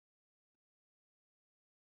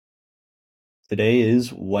Today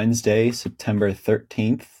is Wednesday, September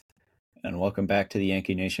 13th, and welcome back to the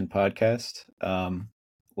Yankee Nation Podcast.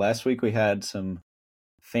 Last week we had some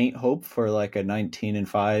faint hope for like a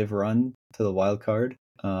 19-5 run to the wild card,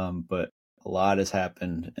 but a lot has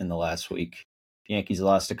happened in the last week. The Yankees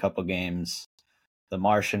lost a couple games. The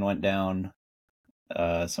Martian went down.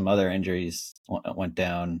 Some other injuries went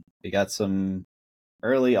down. We got some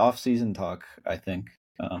early off-season talk, I think,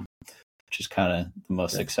 which is kind of the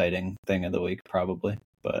most exciting thing of the week, probably.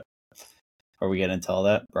 But before we get into all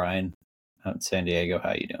that, Brian, out in San Diego,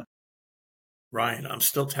 how you doing? Ryan, I'm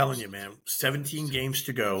still telling you, man, 17 games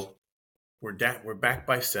to go. We're back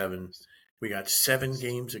by 7. We got 7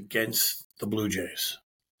 games against the Blue Jays.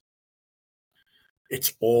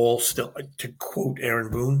 It's all still, to quote Aaron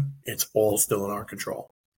Boone, it's all still in our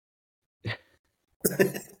control. You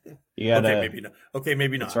gotta, okay, maybe not. Okay,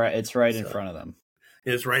 maybe not. It's right in front of them.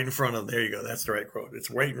 It's right in front of them. There you go. That's the right quote. It's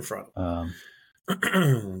right in front of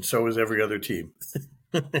them. So is every other team.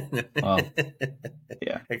 Well,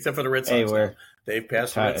 yeah. Except for the Red Sox. Hey, they've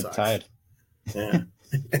passed the Red Sox. Tied. Yeah.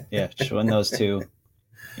 Yeah, just win those two.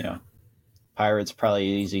 Pirates probably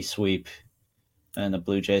easy sweep. And the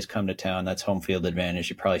Blue Jays come to town. That's home field advantage.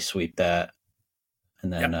 You probably sweep that.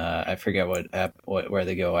 And then I forget where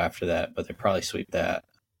they go after that, but they probably sweep that.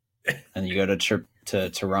 And you go to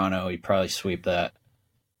Toronto, you probably sweep that.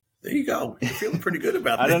 There you go. You're feeling pretty good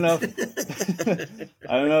about that.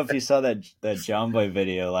 I don't know if you saw that John Boy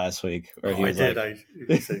video last week where he was I did.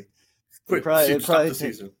 like, Stop the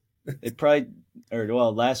season.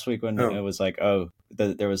 Last week when it was like,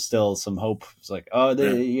 there was still some hope. It was like,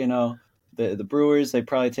 the Brewers, they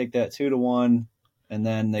probably take that 2-1, and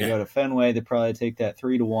then they go to Fenway, they probably take that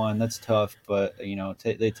 3-1. That's tough, but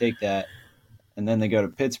they take that, and then they go to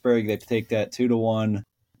Pittsburgh, they take that 2-1.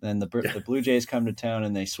 Then the Blue Jays come to town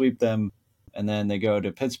and they sweep them, and then they go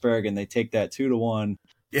to Pittsburgh and they take that 2-1.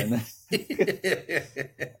 And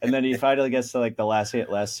then he finally gets to like the last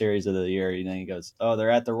series of the year, and then he goes, they're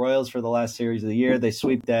at the Royals for the last series of the year. They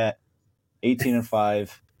sweep that 18-5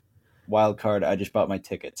 wild card. I just bought my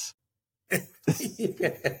tickets.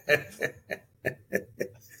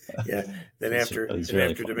 Yeah. Then after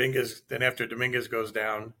Dominguez goes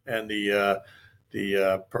down, and the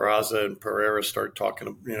Peraza and Pereira start talking,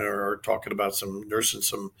 about nursing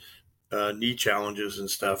some knee challenges and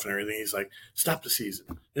stuff and everything. He's like, "Stop the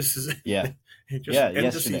season. This is End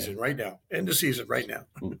the season right now. End the season right now."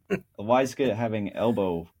 Loaisiga having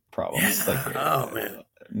elbow problems. Man,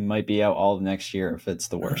 might be out all of next year if it's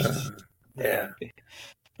the worst.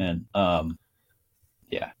 And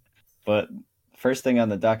but first thing on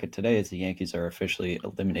the docket today is the Yankees are officially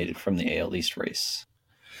eliminated from the AL East race,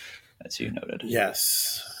 as you noted.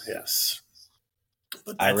 Yes.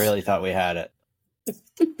 I really thought we had it.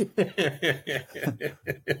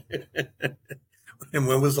 And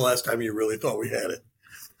when was the last time you really thought we had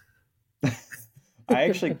it? I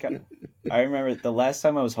remember the last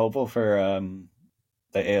time I was hopeful for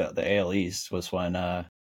the AL East was when the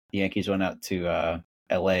Yankees went out to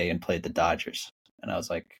LA and played the Dodgers. And I was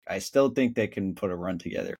like, I still think they can put a run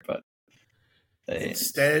together, but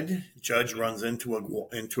instead, Judge runs into a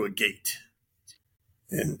gate.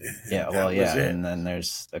 And then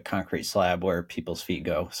there's a concrete slab where people's feet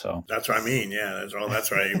go. So that's what I mean. Yeah,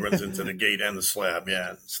 that's right. He runs into the gate and the slab.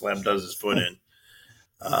 Yeah, the slab does his foot in.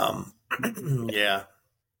 Yeah,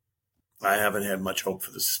 I haven't had much hope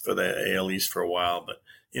for the AL East for a while, but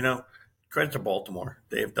credit to Baltimore.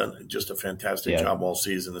 They have done just a fantastic job all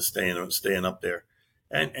season of staying up there.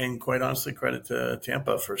 And quite honestly, credit to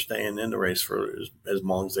Tampa for staying in the race for as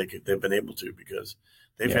long as they've been able to, because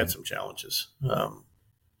they've had some challenges.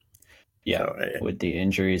 With the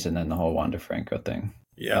injuries and then the whole Wander Franco thing.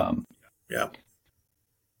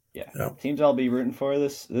 Teams I'll be rooting for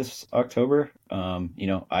this October.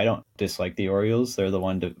 I don't dislike the Orioles. They're the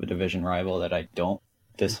one division rival that I don't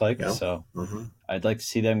dislike. Yeah. So I'd like to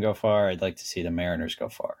see them go far. I'd like to see the Mariners go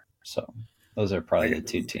far. So those are probably the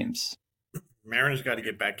two teams. Mariners got to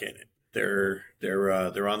get back in it. They're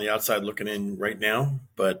on the outside looking in right now,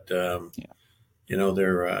 but they've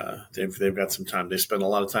got some time. They spent a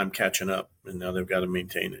lot of time catching up, and now they've got to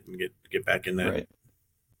maintain it and get back in that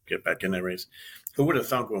get back in that race. Who would have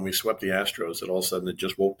thunk when we swept the Astros that all of a sudden it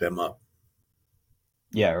just woke them up?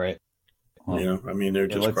 Yeah, right. Well, they're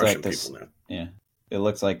just crushing people now. Yeah, it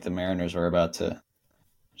looks like the Mariners were about to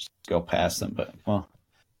just go past them, but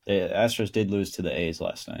the Astros did lose to the A's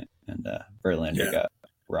last night, and Verlander got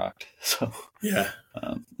rocked. So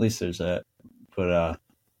at least there's that. But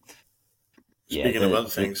speaking of other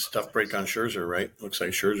things, tough break on Scherzer, right? Looks like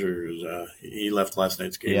Scherzer he left last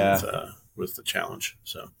night's game with the challenge.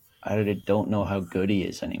 So I don't know how good he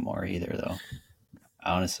is anymore either, though.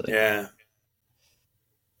 Honestly. Yeah.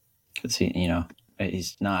 Because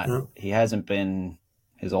he's not. Yeah. He hasn't been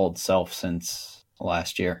his old self since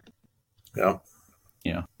last year. Yeah.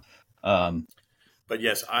 But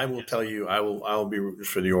yes, I will tell you, I will be rooting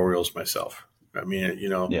for the Orioles myself. I mean,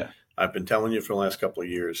 yeah. I've been telling you for the last couple of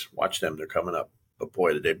years, watch them, they're coming up. But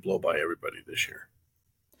boy, did they blow by everybody this year.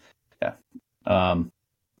 Yeah.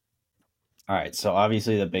 All right. So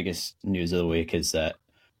obviously the biggest news of the week is that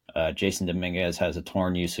Jasson Dominguez has a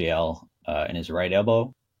torn UCL in his right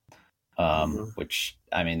elbow, which,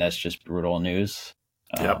 I mean, that's just brutal news.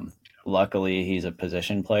 Yep. Luckily, he's a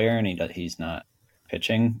position player and he's not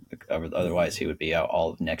pitching. Otherwise, he would be out all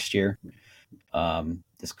of next year.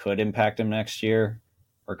 This could impact him next year.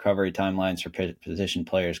 Recovery timelines for position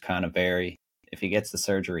players kind of vary. If he gets the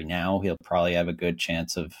surgery now, he'll probably have a good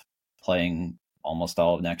chance of playing almost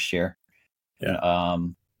all of next year. Yeah.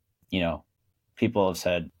 People have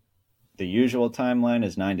said the usual timeline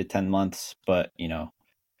is 9 to 10 months, but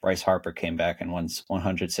Bryce Harper came back in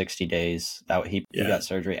 160 days. He got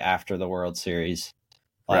surgery after the World Series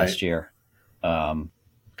last year. I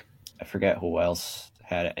forget who else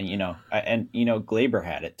had it, and Glaber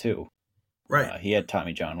had it too. Right. He had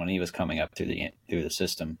Tommy John when he was coming up through the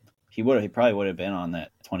system. He probably would have been on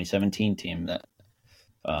that 2017 team that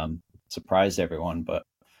surprised everyone, but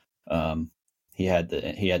he had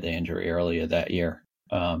the injury earlier that year.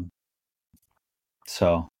 Well,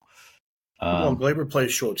 Glaber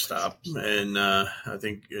plays shortstop, and I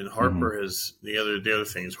think Harper has the other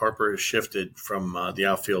thing is Harper has shifted from the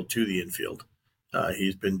outfield to the infield.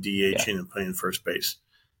 He's been DHing and playing first base,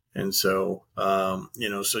 and so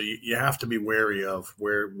so you have to be wary of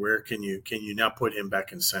where can you now put him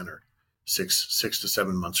back in center 6 to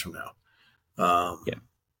 7 months from now.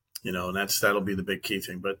 And that'll be the big key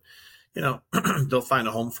thing, but. They'll find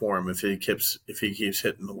a home for him if he keeps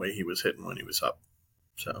hitting the way he was hitting when he was up.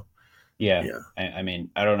 So, yeah. I mean,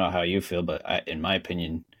 I don't know how you feel, but in my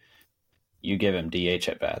opinion, you give him DH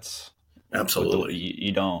at bats. Absolutely.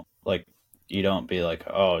 You don't be like,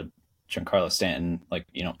 oh, Giancarlo Stanton,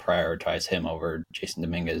 prioritize him over Jasson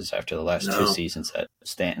Dominguez after the last 2 seasons that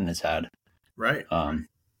Stanton has had. Right.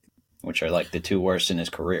 Which are like the 2 worst in his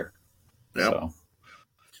career. Yep. So.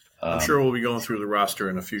 I'm sure we'll be going through the roster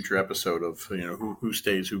in a future episode of who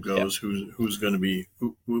stays, who goes, who's going to be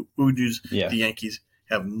who does the Yankees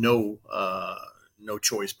have no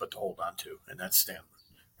choice but to hold on to, and that's Stanton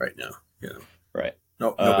right now. Right.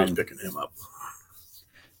 No, nobody's picking him up.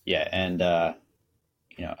 Yeah, and I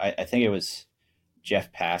think it was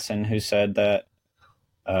Jeff Passan who said that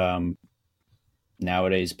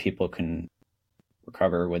nowadays people can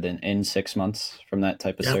recover within 6 months from that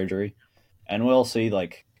type of surgery, and we'll see.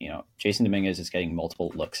 Jasson Dominguez is getting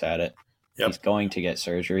multiple looks at it. Yep. He's going to get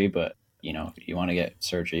surgery, but you want to get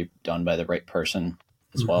surgery done by the right person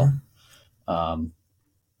as well.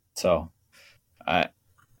 So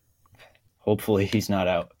hopefully he's not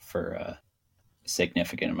out for a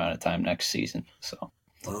significant amount of time next season. So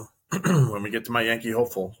when we get to my Yankee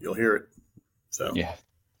hopeful, you'll hear it. So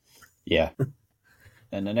yeah.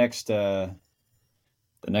 And the next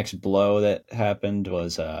blow that happened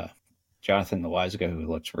was Jonathan Loaisiga, who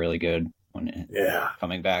looks really good when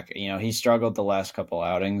coming back. He struggled the last couple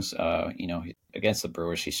outings. Against the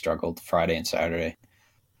Brewers, he struggled Friday and Saturday,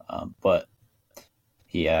 but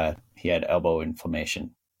he had elbow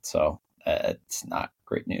inflammation, so it's not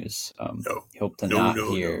great news. You hope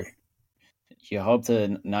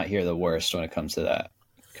to not hear the worst when it comes to that,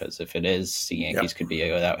 because if it is, the Yankees could be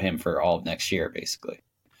without him for all of next year, basically.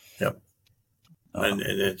 Yep. And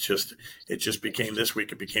it just became this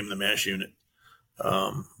week. It became the MASH unit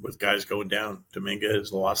with guys going down.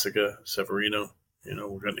 Dominguez, Loaisiga, Severino.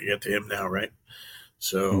 We're going to get to him now, right?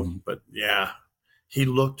 So, but he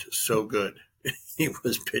looked so good. He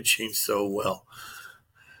was pitching so well.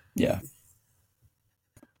 Yeah,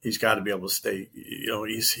 he's got to be able to stay. When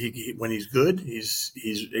he's good,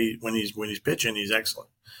 when he's pitching, he's excellent.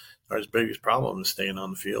 His biggest problem is staying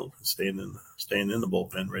on the field, staying in the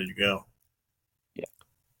bullpen, ready to go.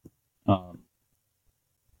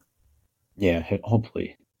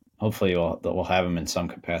 Hopefully we'll have him in some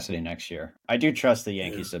capacity next year. I do trust the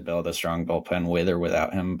Yankees to build a strong bullpen with or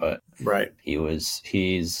without him, but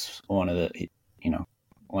he's one of the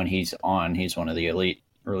when he's on, he's one of the elite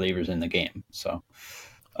relievers in the game. So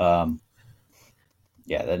the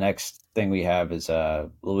next thing we have is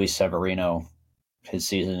Luis Severino. His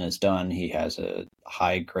season is done. He has a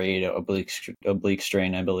high grade oblique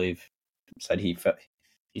strain, I believe.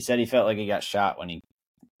 He said he felt like he got shot when he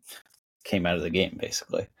came out of the game,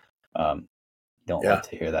 basically. Don't like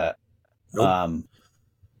to hear that. Nope.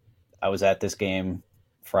 I was at this game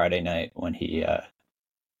Friday night when he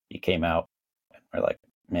came out, and we're like,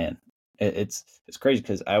 man, it's crazy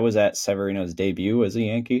because I was at Severino's debut as a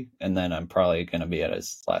Yankee, and then I'm probably going to be at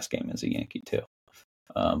his last game as a Yankee too.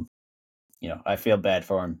 I feel bad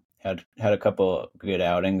for him. Had a couple good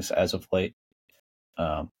outings as of late,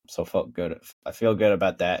 so felt good. I feel good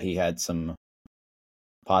about that. He had some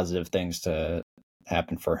positive things to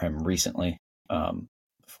happen for him recently,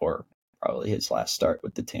 before probably his last start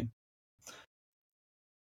with the team.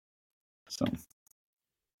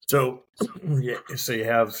 So yeah, so you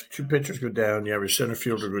have two pitchers go down, you have your center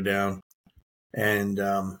fielder go down, and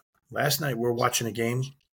last night we were watching a game,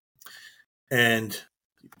 and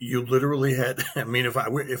you literally had. I mean, if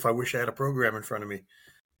I wish I had a program in front of me,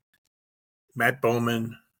 Matt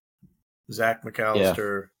Bowman, Zach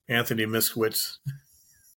McAllister, Anthony Miskowitz.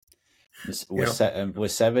 Was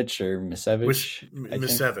Savage or Misevich?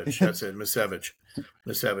 Misevich, that's it,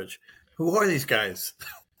 Misevich. Who are these guys?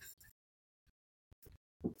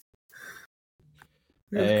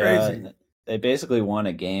 Crazy. They basically won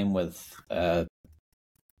a game with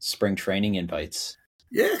spring training invites.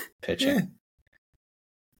 Yeah, pitching.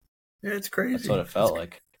 Yeah, it's crazy. That's what it felt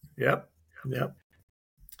like. Yep.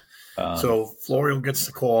 So Florial gets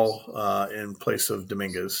the call in place of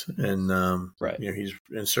Dominguez, and right. He's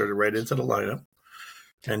inserted right into the lineup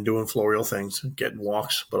and doing Florial things, getting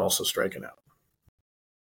walks, but also striking out.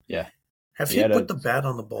 Yeah. Have he put the bat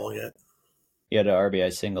on the ball yet? He had an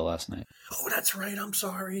RBI single last night. Oh, that's right. I'm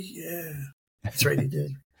sorry. Yeah, that's right. He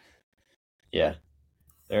did. Yeah.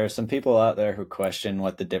 There are some people out there who question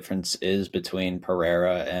what the difference is between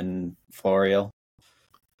Pereira and Florial.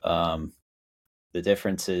 The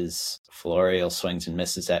difference is Florial swings and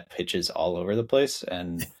misses at pitches all over the place,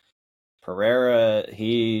 and Pereira,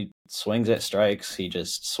 he swings at strikes. He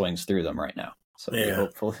just swings through them right now. So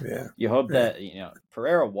you hope that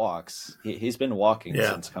Pereira walks. He's been walking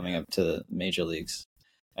since coming up to the major leagues,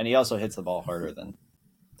 and he also hits the ball harder than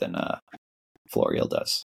Florial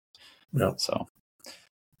does. Yeah. So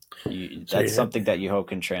that's something that you hope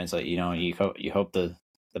can translate. You hope the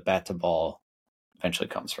bat to ball eventually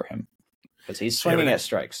comes for him because he's swinging at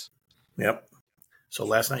strikes. Yep. So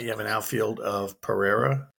last night you have an outfield of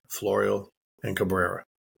Pereira, Florial, and Cabrera.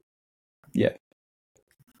 Yeah.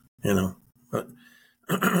 But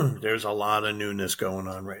there's a lot of newness going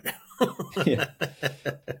on right now. Yeah.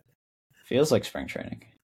 Feels like spring training.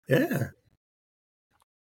 Yeah.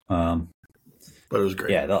 But it was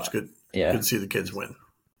great. Yeah, it was good. Yeah. Good to see the kids win.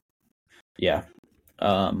 Yeah.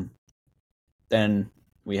 Then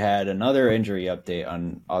we had another injury update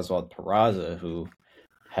on Oswald Peraza, who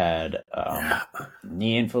had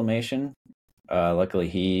knee inflammation. Luckily,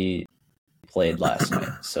 he played last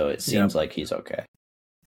night, so it seems like he's okay.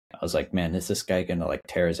 I was like, man, is this guy going to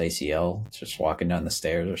tear his ACL just walking down the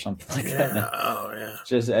stairs or something like that? No. Oh, yeah.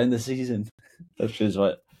 Just end the season. That's just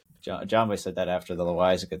what John Boy said that after the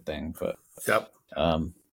Loaisiga thing. But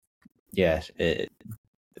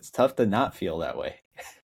it's tough to not feel that way.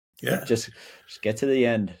 Yeah. just get to the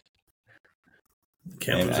end.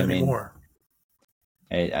 Can't lose anymore.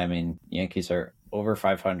 I mean, Yankees are over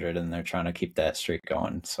 500 and they're trying to keep that streak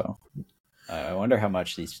going. So I wonder how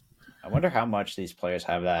much these players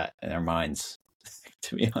have that in their minds,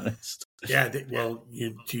 to be honest. Yeah,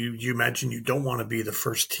 you imagine you don't want to be the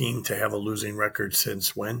first team to have a losing record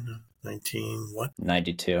since when?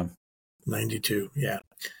 92. 92, yeah.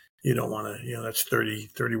 You don't want to, that's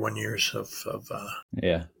 31 years of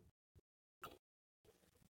yeah.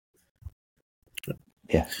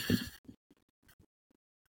 Yeah.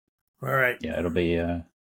 All right. Yeah, it'll be all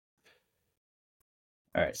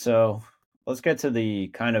right, so let's get to the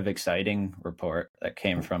kind of exciting report that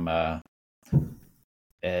came from a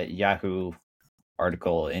Yahoo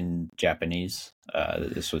article in Japanese.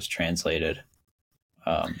 This was translated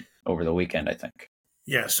over the weekend, I think.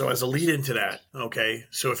 Yeah, so as a lead into that, okay,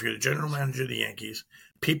 so if you're the general manager of the Yankees,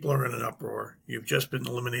 people are in an uproar. You've just been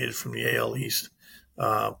eliminated from the AL East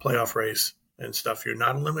playoff race and stuff. You're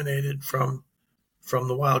not eliminated from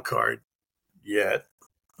the wild card yet,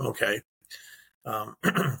 okay.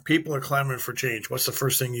 People are clamoring for change. What's the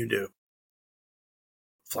first thing you do?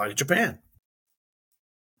 Fly to Japan.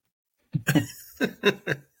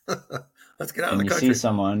 Let's get out of the country. You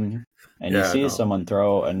see someone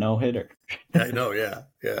throw a no-hitter. I know, yeah.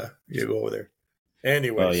 You go over there.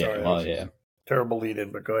 Anyway, sorry. Terrible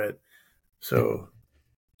lead-in, but go ahead. So,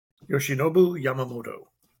 Yoshinobu Yamamoto.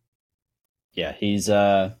 Yeah, he's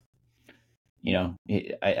I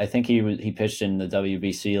think he pitched in the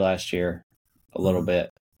WBC last year a little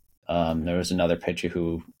bit. There was another pitcher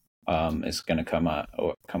who is going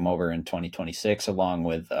to come over in 2026 along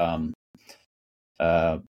with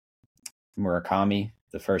Murakami,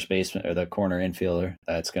 the first baseman or the corner infielder.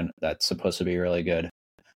 That's supposed to be really good.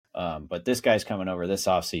 But this guy's coming over this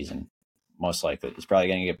offseason, most likely. He's probably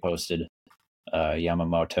going to get posted.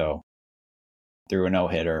 Yamamoto threw a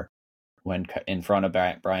no-hitter when in front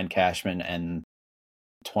of Brian Cashman and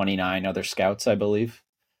 29 other scouts, I believe.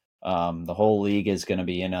 The whole league is going to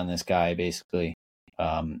be in on this guy, basically.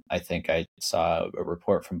 I think I saw a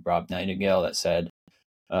report from Bob Nightingale that said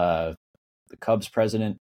the Cubs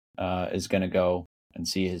president is going to go and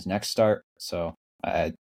see his next start. So,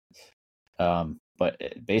 but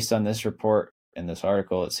based on this report and this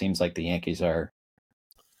article, it seems like the Yankees are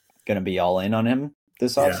going to be all in on him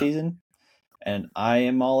this offseason. And I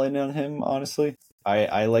am all in on him, honestly.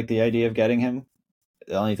 I like the idea of getting him.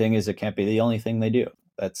 The only thing is it can't be the only thing they do.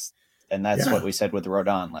 That's what we said with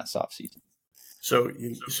Rodon last offseason. So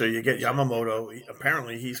you get Yamamoto.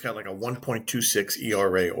 Apparently, he's got like a 1.26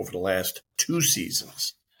 ERA over the last 2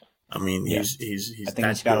 seasons. I mean, he's I think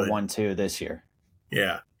he's got a 1.2 this year.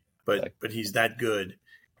 Yeah, but he's that good,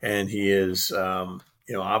 and he is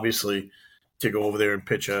obviously to go over there and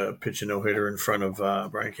pitch a no-hitter in front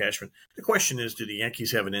of Brian Cashman. The question is, do the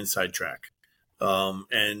Yankees have an inside track?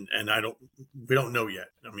 And we don't know yet.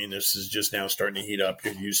 I mean, this is just now starting to heat up.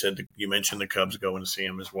 You mentioned the Cubs going to see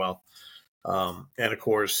him as well. And of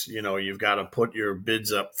course, you've got to put your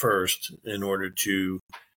bids up first in order to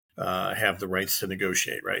have the rights to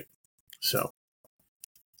negotiate, right? So,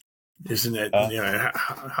 isn't it?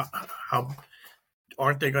 How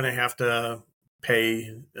aren't they going to have to pay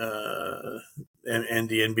and the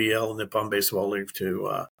NBL and Nippon Baseball League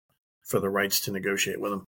for the rights to negotiate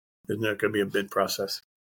with them? Isn't there going to be a bid process?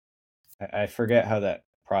 I forget how that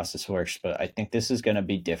process works, but I think this is going to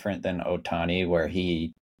be different than Ohtani, where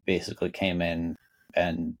he basically came in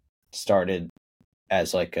and started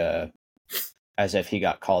as as if he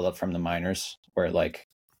got called up from the minors, where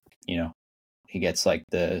he gets like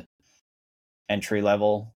the entry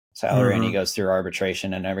level salary and he goes through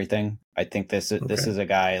arbitration and everything. I think this is a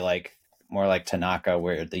guy like more like Tanaka,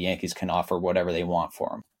 where the Yankees can offer whatever they want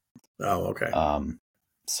for him. Oh, okay.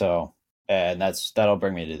 So, and that'll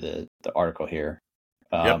bring me to the article here.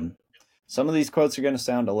 Some of these quotes are going to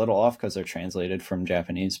sound a little off because they're translated from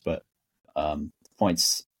Japanese, but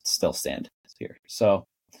points still stand here. So,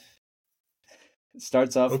 it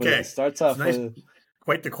starts off nice. with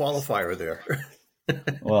quite the qualifier there.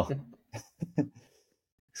 Well,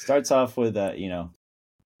 starts off with it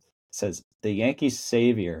says the Yankees'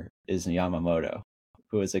 savior is Yamamoto,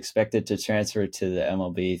 who is expected to transfer to the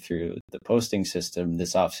MLB through the posting system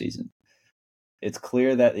this offseason. It's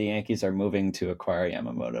clear that the Yankees are moving to acquire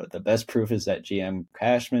Yamamoto. The best proof is that GM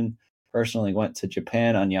Cashman personally went to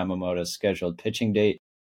Japan on Yamamoto's scheduled pitching date.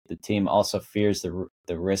 The team also fears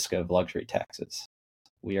the risk of luxury taxes.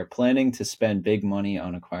 We are planning to spend big money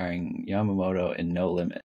on acquiring Yamamoto in no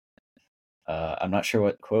limit. I'm not sure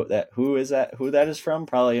what quote who that is from.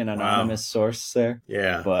 Probably an anonymous source there.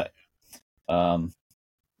 Yeah. But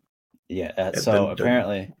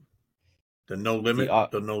apparently the no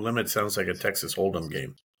limit sounds like a Texas Hold'em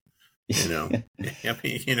game. I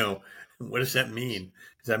mean, what does that mean?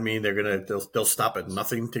 Does that mean they'll stop at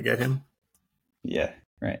nothing to get him? Yeah,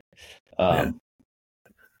 right.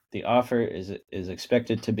 The offer is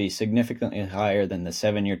expected to be significantly higher than the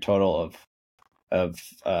 7-year total of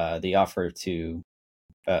the offer to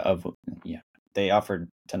they offered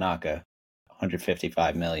Tanaka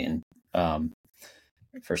 $155 million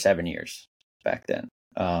for 7 years back then.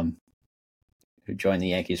 Who joined the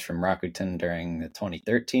Yankees from Rakuten during the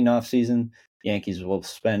 2013 offseason. Yankees will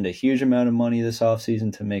spend a huge amount of money this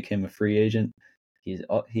offseason to make him a free agent.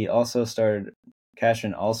 Cashman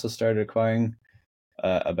also started acquiring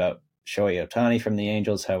about Shohei Ohtani from the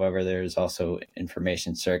Angels. However, there's also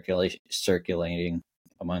information circulating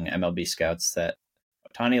among MLB scouts that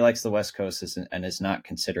Ohtani likes the West Coast and is not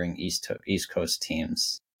considering East Coast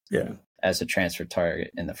teams as a transfer target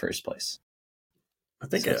in the first place. I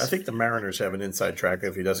think the Mariners have an inside track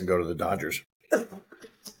if he doesn't go to the Dodgers.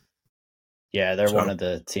 Yeah, they're one of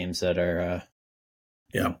the teams that are.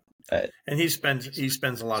 And he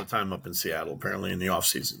spends a lot of time up in Seattle, apparently in the off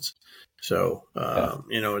seasons. So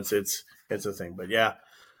it's a thing. But yeah,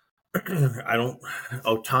 I don't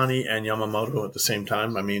Ohtani and Yamamoto at the same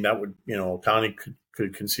time. I mean, that would Ohtani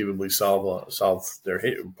could conceivably solve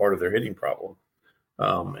part of their hitting problem,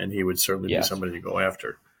 and he would certainly be somebody to go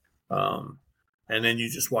after. And then you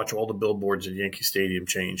just watch all the billboards at Yankee Stadium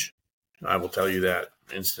change. I will tell you that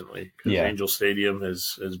instantly. Because Angel Stadium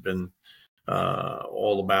has been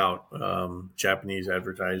all about Japanese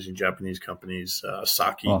advertising, Japanese companies,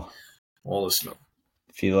 sake, all this stuff.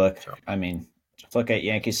 If you look, look at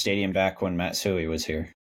Yankee Stadium back when Matsui was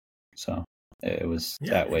here. So it was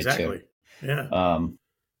that way exactly. too. Yeah.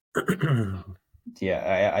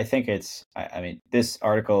 Yeah, I think it's. I mean, this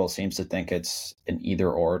article seems to think it's an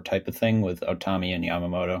either or type of thing with Otani and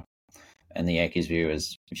Yamamoto, and the Yankees view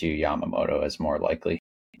Yamamoto as more likely.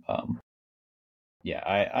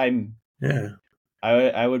 Yeah, I'm. Yeah.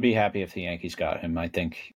 I would be happy if the Yankees got him. I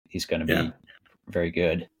think he's going to be very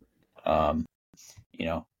good.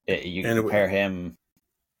 You compare him,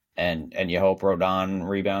 and you hope Rodon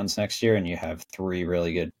rebounds next year, and you have three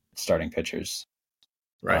really good starting pitchers.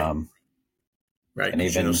 Right. Right. And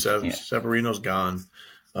even Severino's gone.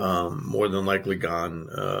 More than likely gone.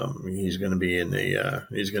 He's going to be in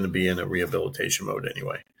a rehabilitation mode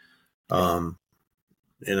anyway.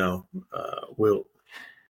 We'll.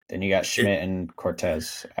 Then you got Schmidt and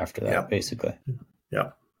Cortez after that, basically. Yeah.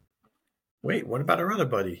 Wait, what about our other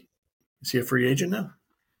buddy? Is he a free agent now?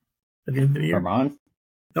 At the end of the year? Armand?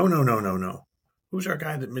 No. Who's our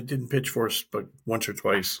guy that didn't pitch for us but once or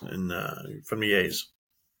twice from the A's?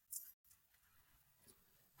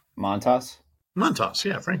 Montas,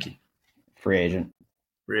 yeah, Frankie. Free agent.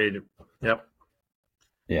 Yep.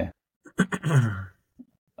 Yeah.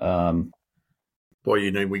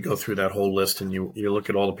 Boy, we go through that whole list, and you look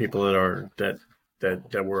at all the people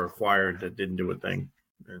that were acquired that didn't do a thing.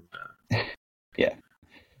 And, yeah.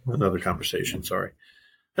 Another conversation. Sorry,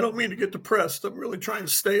 I don't mean to get depressed. I'm really trying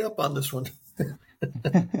to stay up on this one.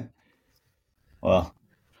 Well,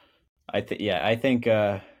 I think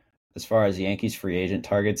as far as Yankees free agent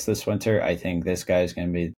targets this winter, I think this guy is going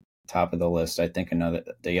to be top of the list. I think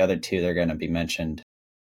the other two they're going to be mentioned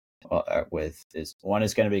one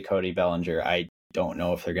is going to be Cody Bellinger. I don't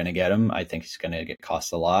know if they're going to get him. I think he's going to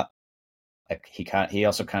cost a lot. Like he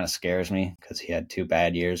also kind of scares me because he had 2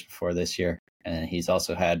 bad years before this year, and he's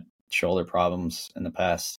also had shoulder problems in the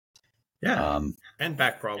past. Yeah, and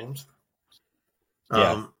back problems.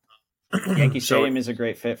 Yeah, Yankee Stadium is a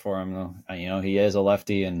great fit for him, though. He is a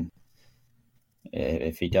lefty, and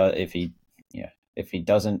if he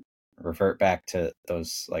doesn't revert back to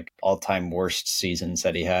those like all-time worst seasons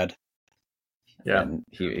that he had, then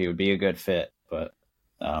he would be a good fit. But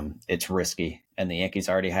it's risky, and the Yankees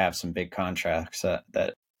already have some big contracts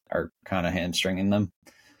that are kind of hamstringing them.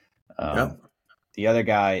 The other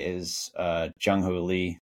guy is Jung-Hoo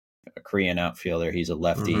Lee, a Korean outfielder. He's a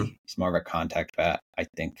lefty. Mm-hmm. He's more of a contact bat. I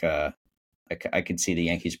think I could see the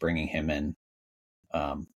Yankees bringing him in.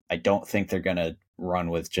 I don't think they're going to run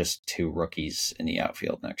with just 2 rookies in the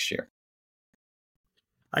outfield next year.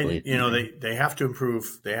 They have to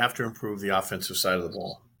improve. They have to improve the offensive side of the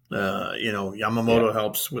ball. Yamamoto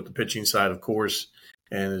helps with the pitching side, of course,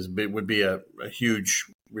 and would be a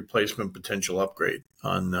huge replacement potential upgrade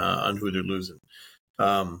on who they're losing.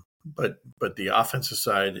 But the offensive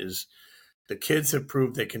side is the kids have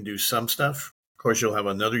proved they can do some stuff. Of course, you'll have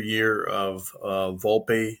another year of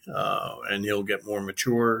Volpe, and he'll get more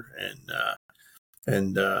mature, and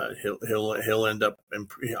he'll end up.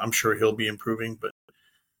 I'm sure he'll be improving, but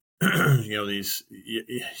you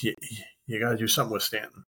got to do something with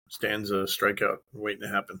Stanton. Stanton's a strikeout waiting to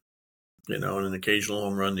happen, and an occasional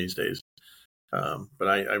home run these days. But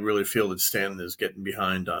I really feel that Stanton is getting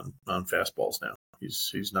behind on fastballs now.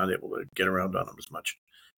 He's not able to get around on them as much,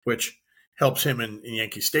 which helps him in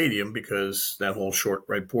Yankee Stadium because that whole short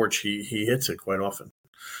right porch, he hits it quite often.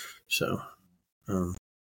 So,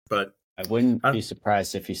 but I wouldn't be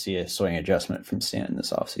surprised if you see a swing adjustment from Stanton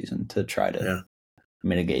this offseason to try to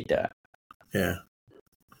mitigate that. Yeah.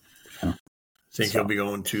 Think he'll be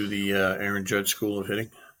going to the Aaron Judge School of Hitting?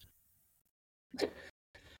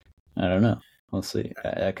 I don't know. We'll see.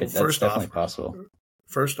 That's definitely possible.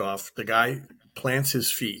 First off, the guy plants his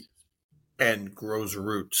feet and grows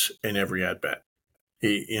roots in every at bat.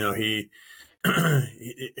 He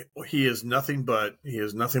is nothing but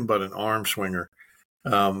an arm swinger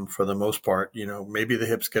for the most part. Maybe the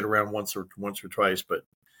hips get around once or twice, but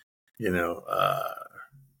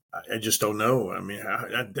I just don't know. I mean,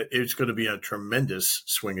 it's going to be a tremendous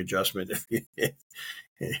swing adjustment if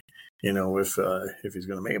he's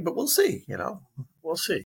going to make it. But we'll see. We'll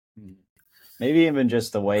see. Maybe even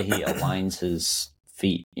just the way he aligns his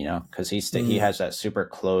feet. Because he has that super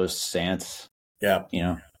closed stance. Yeah.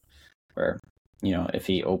 Where if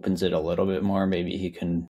he opens it a little bit more, maybe he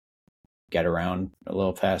can get around a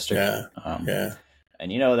little faster. Yeah.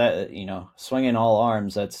 And that swinging all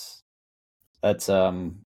arms. That's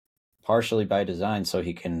partially by design, so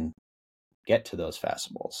he can get to those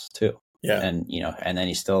fastballs too. Yeah. And and then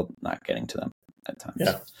he's still not getting to them at times.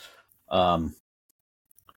 Yeah.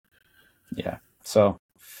 Yeah. So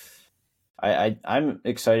I'm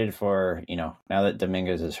excited for, now that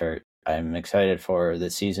Dominguez is hurt, I'm excited for the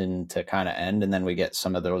season to kind of end, and then we get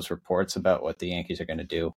some of those reports about what the Yankees are going to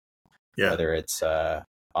do. Yeah. Whether it's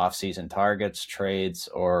off-season targets, trades,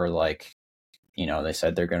 or like, they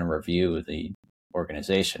said they're going to review the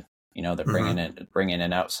organization. They're bringing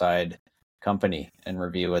an outside company and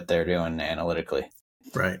review what they're doing analytically.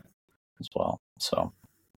 Right. As well. So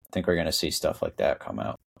I think we're going to see stuff like that come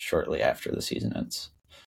out shortly after the season ends.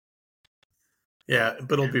 Yeah,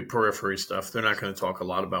 but it'll be periphery stuff. They're not going to talk a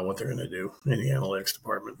lot about what they're going to do in the analytics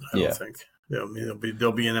department, I don't think.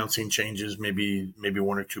 They'll be announcing changes. Maybe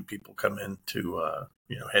one or two people come in to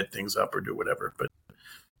head things up or do whatever. But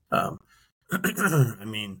I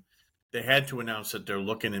mean, they had to announce that they're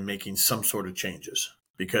looking and making some sort of changes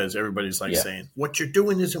because everybody's saying what you're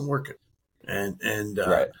doing isn't working, and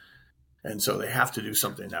right. And so they have to do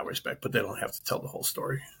something in that respect, but they don't have to tell the whole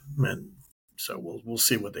story. And so we'll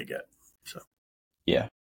see what they get. So yeah.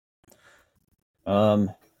 I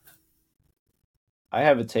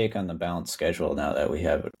have a take on the balanced schedule now that we've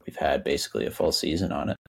had basically a full season on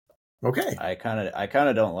it. Okay. I kind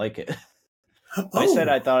of don't like it. I said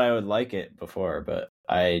I thought I would like it before, but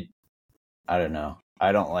I don't know.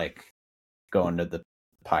 I don't like going to the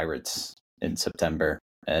Pirates in September,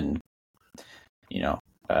 and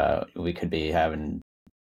we could be having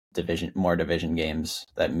more division games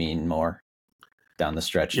that mean more down the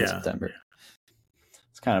stretch in September.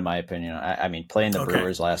 It's kind of my opinion. I mean, playing the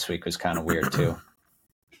Brewers last week was kind of weird too.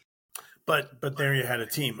 But there you had a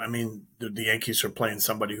team. I mean, the Yankees are playing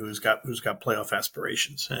somebody who's got playoff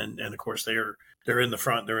aspirations, and of course they're in the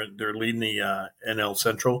front. They're leading the NL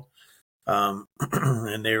Central,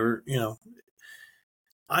 and they're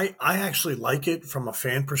I actually like it from a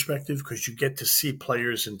fan perspective because you get to see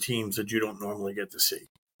players and teams that you don't normally get to see.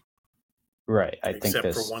 Right.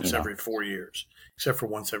 Except for once every 4 years.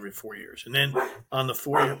 And then on the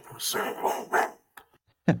 4 year.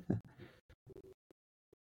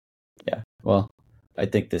 Yeah. Well, I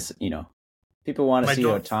think this, people want to see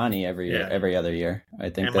Ohtani every other year. I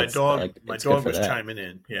think and my dog was chiming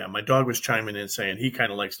in. Yeah, my dog was chiming in saying he kind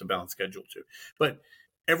of likes the balanced schedule too. But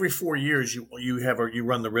every 4 years you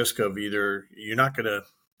run the risk of either you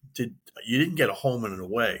didn't get a home and an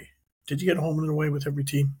away. Did you get a home and an away with every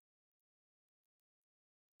team?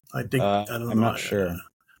 I think I don't know. I'm not sure.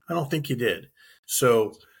 I don't think you did.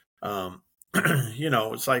 So,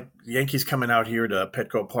 it's like the Yankees coming out here to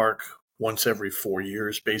Petco Park once every 4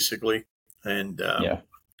 years, basically, and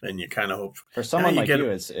and you kind of hope for someone like you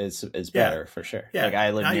is better for sure. Yeah, like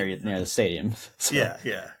I live near the stadium. So.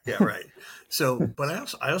 Yeah, right. So, but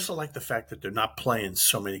I also like the fact that they're not playing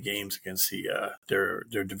so many games against their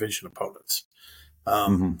division opponents.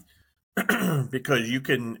 Because you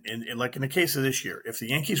can, like in the case of this year, if the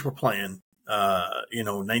Yankees were playing,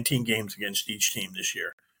 19 games against each team this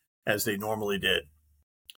year, as they normally did,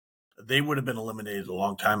 they would have been eliminated a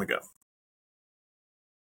long time ago.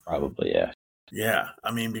 Probably, yeah. Yeah,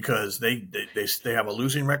 I mean, because they have a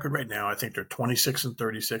losing record right now. I think they're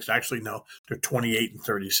 26-36. Actually, no, they're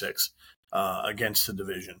 28-36 against the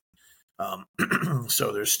division.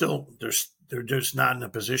 So they're just not in a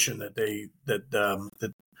position that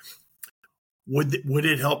would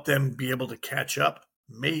it help them be able to catch up?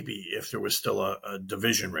 Maybe if there was still a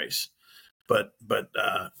division race, but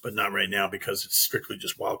not right now because it's strictly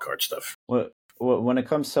just wild card stuff. Well, when it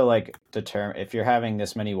comes to if you're having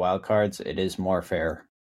this many wild cards, it is more fair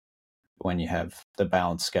when you have the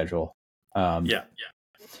balanced schedule. Yeah.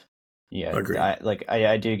 Agreed.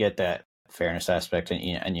 I do get that fairness aspect,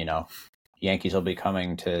 and Yankees will be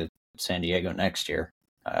coming to San Diego next year.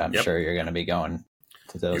 I'm sure you're going to be going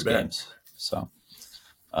to those games. So,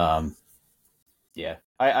 I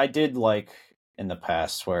did like in the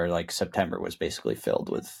past where September was basically filled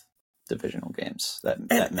with divisional games that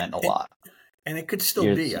meant a lot. And it could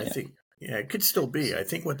still be, I think. Yeah, it could still be. I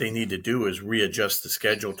think what they need to do is readjust the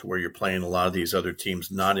schedule to where you're playing a lot of these other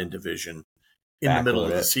teams not in division in the middle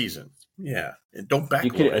of the season. Yeah, and don't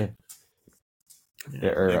backload it.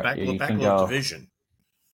 Backload division.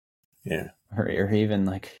 Yeah, or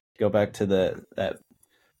even go back to that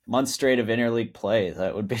month straight of interleague play.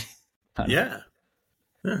 That would be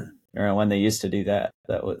or when they used to do that.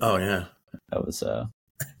 That was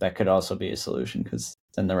that could also be a solution because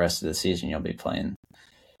then the rest of the season you'll be playing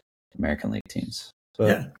American League teams.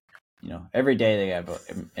 But every day they have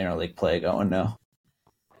interleague play going now.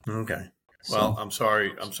 Okay. Well, I'm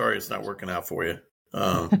sorry it's not working out for you.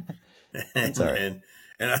 It's all right.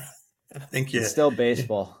 And I think it's still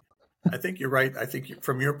baseball. I think you're right. I think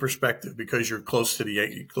from your perspective, because you're close to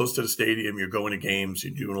the stadium, you're going to games,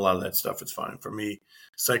 you're doing a lot of that stuff. It's fine. For me,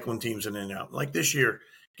 cycling teams in and out. Like this year,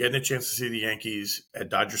 getting a chance to see the Yankees at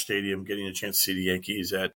Dodger Stadium, getting a chance to see the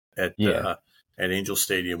Yankees at at Angel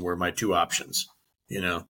Stadium were my two options.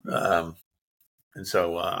 And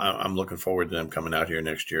so I'm looking forward to them coming out here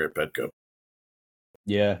next year at Petco.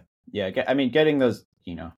 Yeah. I mean, getting those,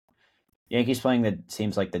 Yankees playing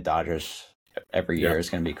seems like the Dodgers every year is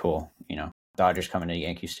going to be cool. Dodgers coming to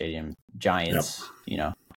Yankee Stadium, Giants.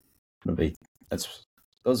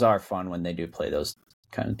 Those are fun when they do play those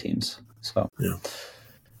kind of teams. So,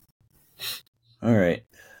 all right,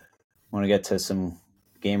 want to get to some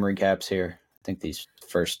game recaps here. I think these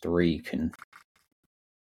first three can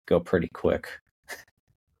go pretty quick.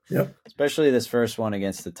 Yep. Especially this first one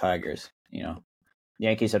against the Tigers. The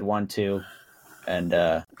Yankees had 1-2,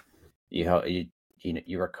 and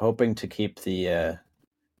you were hoping to keep the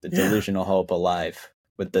delusional hope alive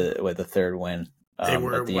with the third win. They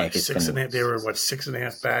were They were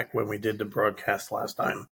 6.5 back when we did the broadcast last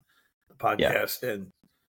time, the podcast, and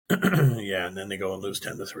and then they go and lose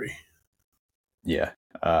 10-3. Yeah,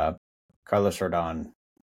 Carlos Rodon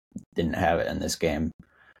didn't have it in this game.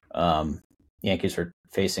 Yankees were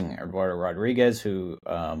facing Eduardo Rodriguez, who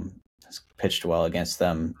has pitched well against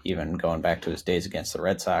them, even going back to his days against the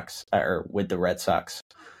Red Sox or with the Red Sox.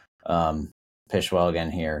 Pitched well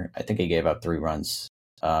again here. I think he gave up 3 runs.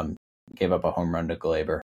 Gave up a home run to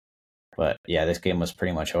Glaber. But yeah, this game was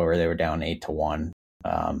pretty much over. They were down 8-1.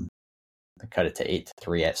 They cut it to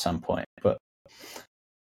 8-3 at some point. But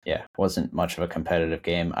yeah, wasn't much of a competitive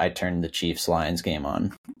game. I turned the Chiefs-Lions game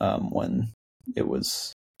on when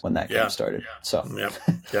that game started. So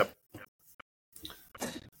Yep.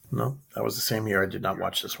 No, that was the same year. I did not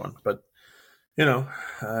watch this one. But, hey,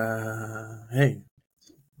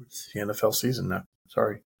 it's the NFL season now.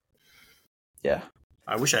 Sorry. Yeah.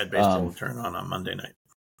 I wish I had baseball to turn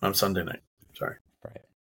on Sunday night. Sorry. Right.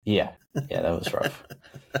 Yeah, that was rough.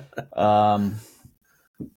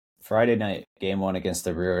 Friday night, game 1 against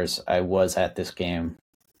the Brewers. I was at this game.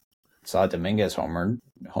 Saw Dominguez homer.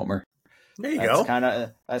 There you go.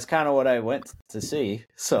 That's kind of what I went to see.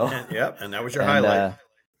 So. And that was your highlight.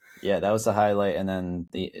 That was the highlight, and then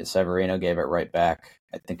the Severino gave it right back.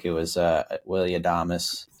 I think it was Willie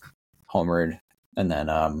Adames homered, and then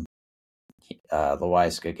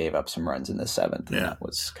Loaisiga gave up some runs in the 7th, and that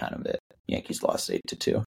was kind of it. Yankees lost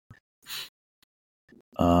 8-2.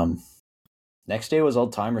 Next day was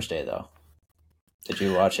Old Timers Day, though. Did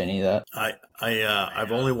you watch any of that?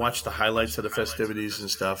 I've only watched the highlights of the festivities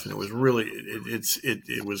and stuff, and it was really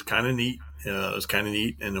it was kind of neat. It was kind of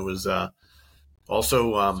neat, and it was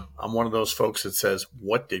also I'm one of those folks that says,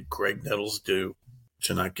 "What did Greg Nettles do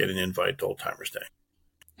to not get an invite to Old Timers Day?"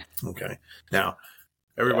 Okay, now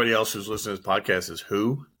everybody else who's listening to this podcast is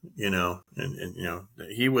who, and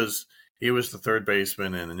he was the third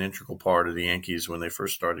baseman and an integral part of the Yankees when they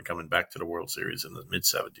first started coming back to the World Series in the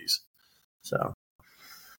mid-'70s. So,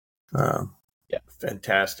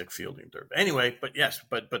 fantastic fielding there. Anyway, but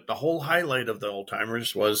the whole highlight of the Old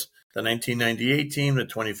Timers was the 1998 team, the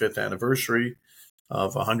 25th anniversary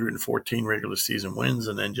of 114 regular season wins,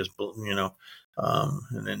 and then just winning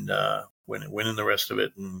the rest of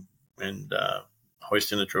it and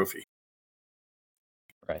hoisting the trophy.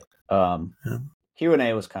 Right.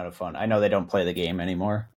 Q&A was kind of fun. I know they don't play the game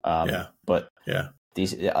anymore. But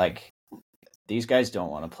these guys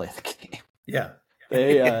don't want to play the game. Yeah.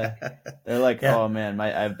 They're like, oh man, I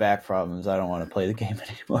have back problems. I don't want to play the game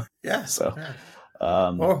anymore. Yeah. So,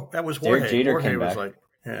 that was Jorge. Jeter Jorge came was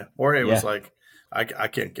back. Jorge was like, I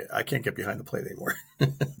can't get behind the plate anymore.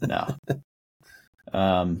 No.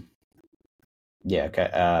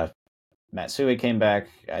 Okay. Matsui came back.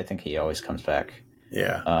 I think he always comes back.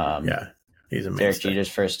 Yeah. He's amazing. Derek Jeter's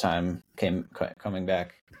first time coming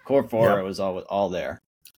back. Core 4 was all there.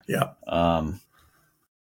 Yeah.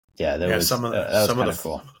 That was some of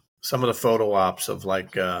cool. Some of the photo ops of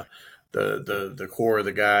like the core of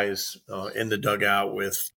the guys in the dugout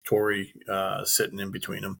with Torrey sitting in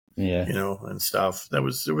between them. Yeah. And stuff. There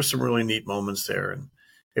was some really neat moments there, and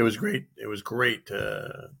it was great. It was great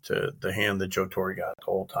to the hand that Joe Torre got the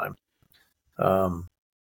whole time,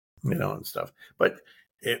 and stuff. But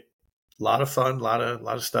a lot of fun, a lot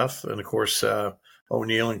of stuff, and of course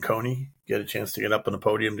O'Neill and Coney get a chance to get up on the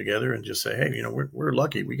podium together and just say, "Hey, we're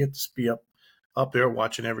lucky we get to be up there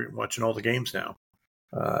watching all the games now,"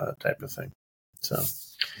 type of thing. So,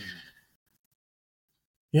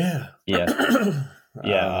 yeah.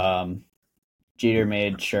 Jeter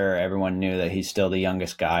made sure everyone knew that he's still the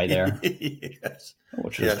youngest guy there. Yes.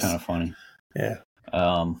 Which was kind of funny. Yeah.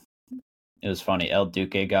 It was funny. El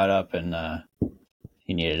Duque got up and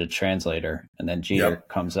he needed a translator, and then Jeter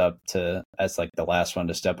comes up as like the last one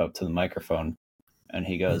to step up to the microphone, and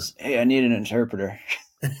he goes, "Hey, I need an interpreter,"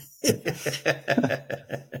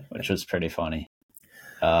 which was pretty funny.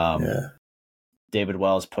 Yeah. David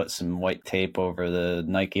Wells put some white tape over the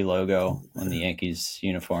Nike logo on the Yankees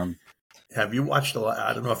uniform. Have you watched a lot?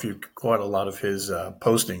 I don't know if you caught a lot of his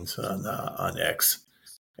postings on X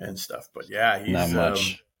and stuff, but yeah, he's Not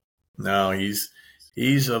much. No, he's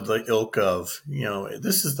of the ilk of,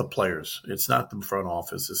 this is the players. It's not the front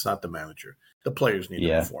office. It's not the manager. The players need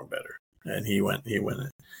to perform better. And he went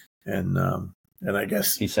it. And I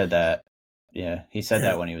guess he said that. Yeah, he said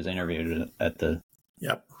that when he was interviewed at the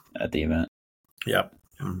event. Yep.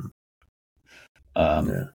 Mm-hmm.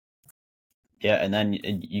 Yeah, and then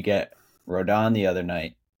you get Rodon the other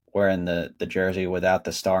night wearing the jersey without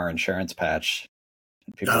the Star insurance patch.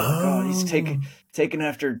 And people are like, "Oh, he's taking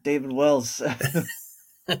after David Wells."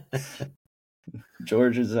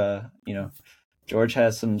 George is, George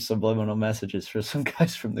has some subliminal messages for some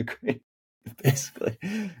guys from the grave, basically.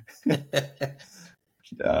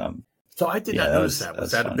 So I did not notice that.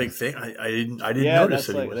 Was that funny. A big thing? I didn't notice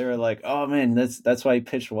it. They were like, "Oh man, that's why he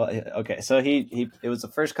pitched well." Okay, so he it was the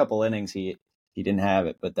first couple innings he didn't have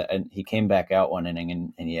it, but and he came back out one inning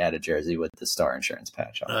and he had a jersey with the Star insurance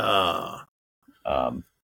patch on.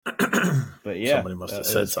 But yeah, somebody must have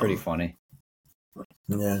said something. Pretty funny.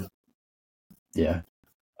 Yeah.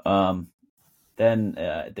 Then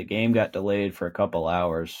the game got delayed for a couple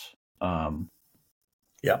hours.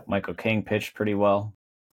 Michael King pitched pretty well.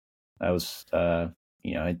 That was, I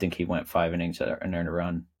think he went 5 innings and earned a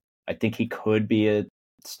run. I think he could be a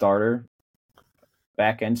starter,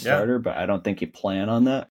 back end starter, but I don't think you plan on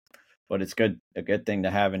that. But it's a good thing to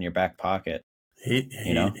have in your back pocket.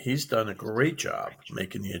 He's done a great job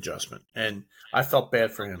making the adjustment, and I felt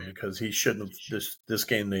bad for him because he shouldn't have this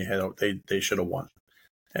game they should have won,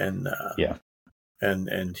 and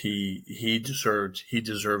and he deserved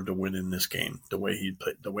to win in this game the way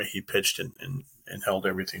he pitched and held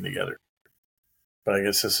everything together. But I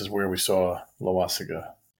guess this is where we saw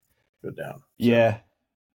Loaisiga go down. So. Yeah,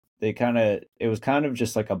 it was kind of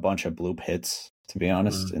just like a bunch of bloop hits, to be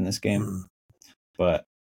honest, in this game. But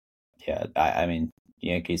yeah, I mean,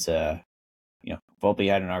 Yankees, Volpe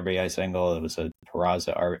had an RBI single. It was a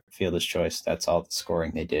Peraza fielder's choice. That's all the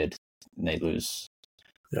scoring they did, and they lose.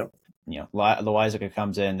 Yep. Loaisiga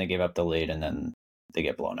comes in, they give up the lead, and then they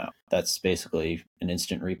get blown out. That's basically an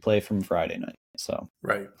instant replay from Friday night. So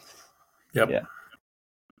right. Yep. Yeah.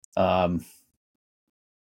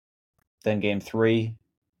 Then game 3,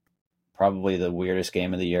 probably the weirdest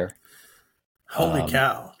game of the year. Holy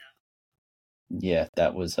cow. Yeah,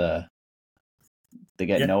 that was they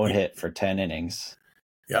get no hit for 10 innings.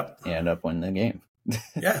 Yep. And end up winning the game.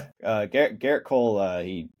 Yeah. Garrett Cole,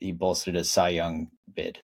 he bolstered his Cy Young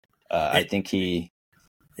bid. I think he...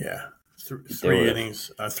 Yeah. Three innings,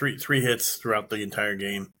 three hits throughout the entire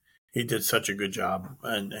game. He did such a good job.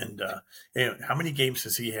 And how many games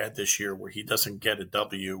has he had this year where he doesn't get a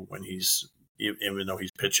W when even though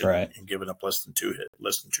he's pitching and giving up less than 2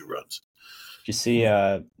 runs? You see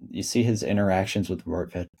his interactions with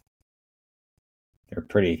Rortvedt. They're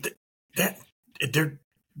pretty. It's a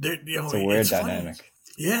weird dynamic. Funny.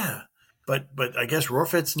 Yeah, but I guess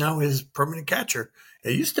Rortvedt's now his permanent catcher.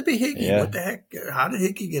 It used to be Higgy. Yeah. What the heck? How did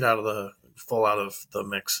Higgy fall out of the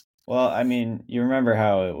mix? Well, I mean, you remember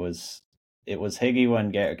how it was Higgy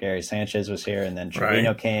when Gary Sanchez was here, and then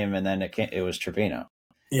Trevino came, and then it was Trevino.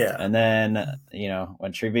 Yeah, and then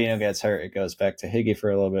when Trevino gets hurt, it goes back to Higgy for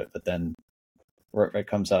a little bit, but then Rortvedt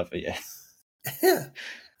comes up. Yeah.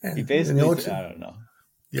 He basically, I don't know.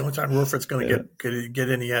 The only time Rortvedt's going to get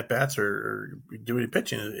any at bats or do any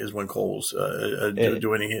pitching is when Cole's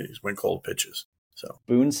when Cole pitches. So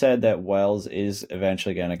Boone said that Wells is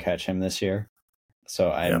eventually going to catch him this year,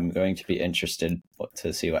 so I'm going to be interested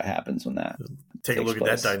to see what happens when that. Take a look at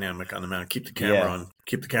that dynamic on the mound. Keep the camera on.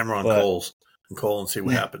 Keep the camera on Cole and see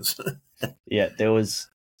what happens. Yeah, there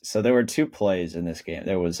were 2 plays in this game.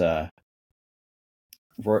 There was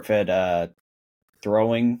Rortvedt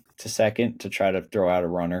throwing to second to try to throw out a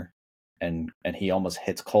runner, and he almost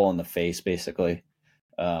hits Cole in the face, basically,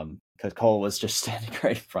 because Cole was just standing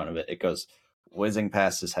right in front of it. It goes whizzing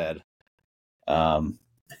past his head, and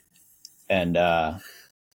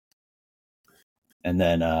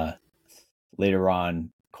then later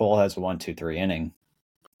on, Cole has a 1-2-3 inning,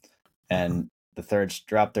 and the third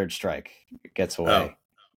strike gets away.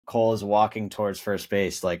 Cole is walking towards first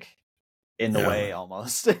base, like in the way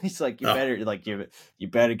almost. He's like, you better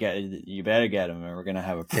get him, and we're gonna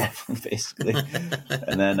have a problem, basically.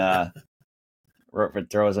 And then Rortvedt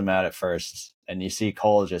throws him out at first, and you see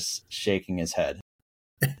Cole just shaking his head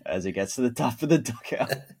as he gets to the top of the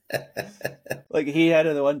dugout. Like he had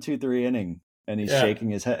a 1-2-3 inning, and he's shaking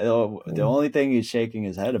his head. The only thing he's shaking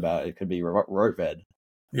his head about, it could be Rortvedt.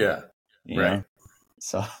 Yeah, you know?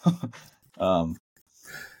 So,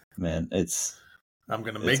 man, I'm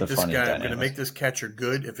going to make this guy. I'm going to make this catcher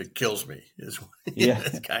good if it kills me.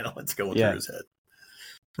 That's kind of what's going through his head.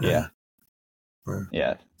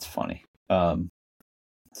 Yeah, it's funny.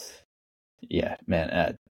 Yeah,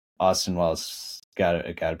 man, Austin Wells got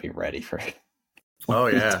to be ready for it. Oh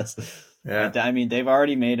yeah, yeah. I mean, they've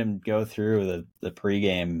already made him go through the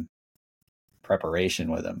pregame preparation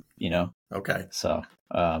with him. Okay. So,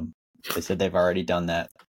 they said they've already done that.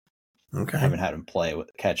 Okay. I haven't had him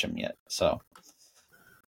catch him yet. So,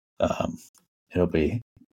 it'll be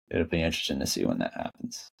interesting to see when that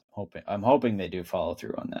happens. I'm hoping they do follow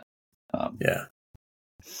through on that.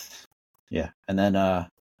 Yeah. And then, the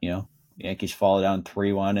Yankees fall down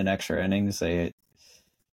 3-1 in extra innings.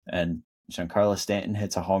 And Giancarlo Stanton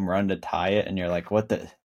hits a home run to tie it. And you're like, what this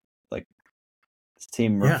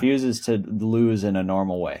team refuses to lose in a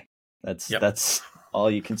normal way. That's all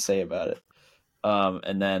you can say about it.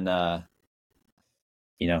 And then, I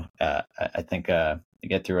think, to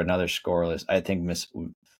get through another scoreless, I think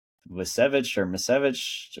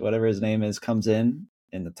Misevich, whatever his name is, comes in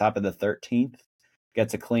the top of the 13th,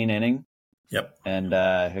 gets a clean inning. Yep. And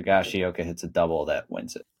Higashioka hits a double that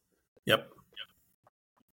wins it. Yep.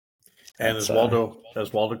 And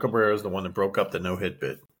Oswaldo Cabrera is the one that broke up the no-hit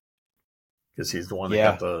bid, because he's the one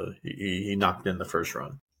that got he knocked in the first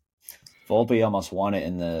run. Volpe almost won it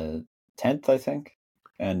in the 10th, I think.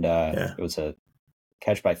 And it was a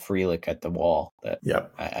catch by Frelick at the wall that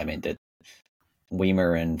that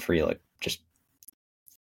Weimer and Frelick just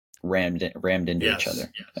rammed into each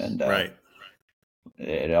other. And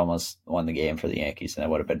it almost won the game for the Yankees, and that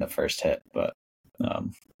would have been the first hit, but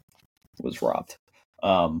was robbed.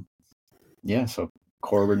 So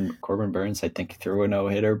Corbin Burns, I think, threw a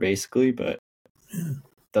no-hitter basically, but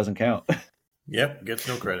doesn't count. Yep, gets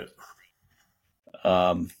no credit.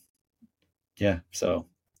 So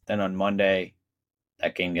then on Monday,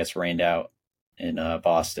 that game gets rained out in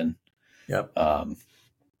Boston. Yep.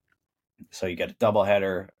 So you get a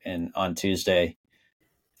doubleheader on Tuesday.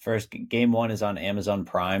 First, game 1 is on Amazon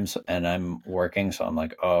Prime, and I'm working, so I'm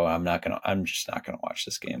like, I'm just not gonna watch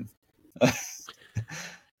this game.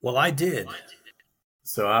 Well, I did.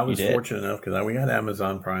 So I was fortunate enough because we got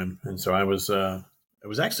Amazon Prime, and so I was. It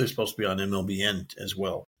was actually supposed to be on MLBN as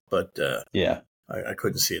well, but I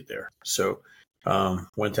couldn't see it there. So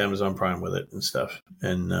went to Amazon Prime with it and stuff,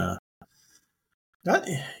 and that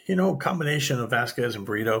combination of Vasquez and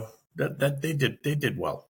Brito that they did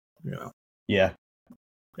well. Yeah.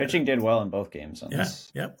 Pitching did well in both games.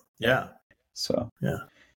 Yeah. So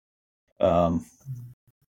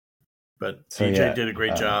but DJ did a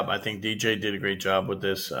great job. I think DJ did a great job with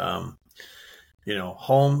this.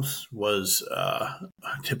 Holmes was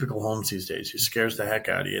typical Holmes these days. He scares the heck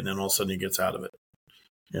out of you, and then all of a sudden he gets out of it.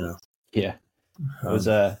 Yeah. It was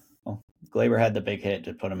Glaber had the big hit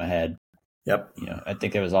to put him ahead. Yep. I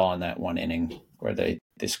think it was all in that one inning where they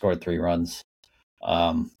scored 3 runs.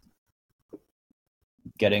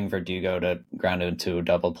 Getting Verdugo to ground into a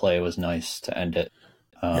double play was nice to end it.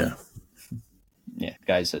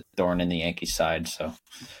 Guys that thorn in the Yankees side, so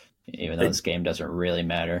even though this game doesn't really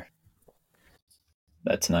matter,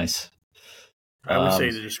 that's nice. I would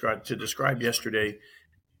say to describe yesterday,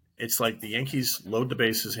 it's like the Yankees load the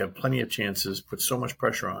bases, have plenty of chances, put so much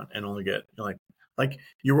pressure on, and only get like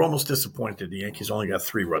you were almost disappointed the Yankees only got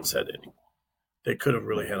 3 runs that inning. They could have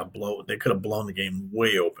really had a blow. They could have blown the game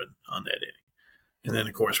way open on that inning. And then,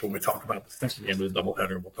 of course, when we talk about the second game of the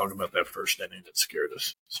doubleheader, we'll talk about that first inning that scared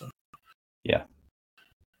us. So,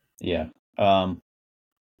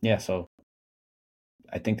 So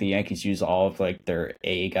I think the Yankees use all of their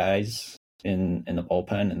A guys in the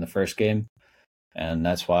bullpen in the first game, and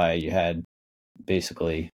that's why you had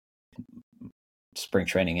basically spring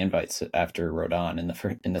training invites after Rodon in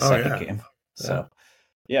the second game. So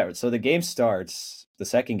so the game starts. The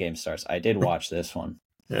second game starts. I did watch this one.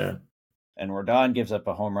 Yeah. And Rodon gives up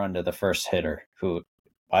a home run to the first hitter, who,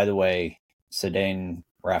 by the way, Cedane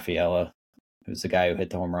Rafaela, who's the guy who hit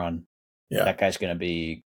the home run. Yeah. That guy's going to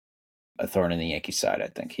be a thorn in the Yankees side, I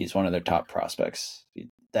think. He's one of their top prospects.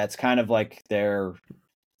 That's kind of like one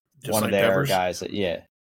of their Devers? guys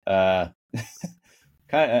that,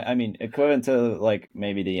 kind of, I mean, equivalent to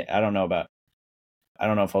maybe I don't know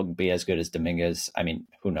if he'll be as good as Dominguez. I mean,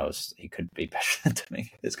 who knows? He could be better than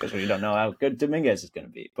Dominguez because we don't know how good Dominguez is going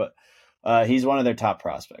to be. But he's one of their top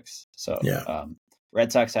prospects. So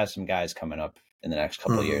Red Sox have some guys coming up in the next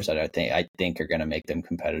couple of years that I think are going to make them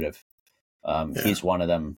competitive. He's one of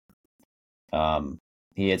them.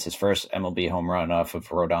 He hits his first MLB home run off of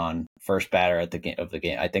Rodon, first batter of the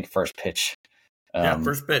game. I think first pitch.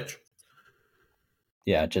 First pitch.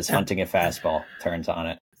 Yeah, just hunting a fastball, turns on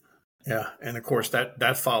it. Yeah, and of course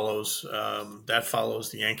that follows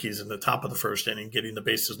the Yankees in the top of the first inning, getting the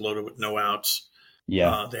bases loaded with no outs.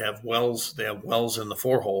 Yeah, They have Wells in the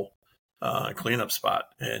 4-hole cleanup spot,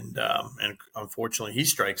 and unfortunately he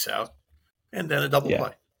strikes out, and then a double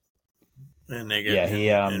play, and they get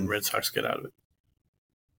and Red Sox get out of it.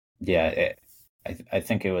 Yeah, I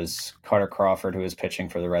think it was Carter Crawford who was pitching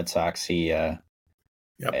for the Red Sox. He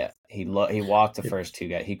walked the first two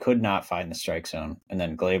guys. He could not find the strike zone, and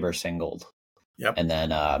then Glaber singled. Yep. And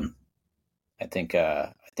then I think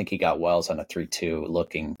he got Wells on a 3-2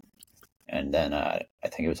 looking, and then I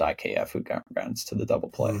think it was IKF who got rounds to the double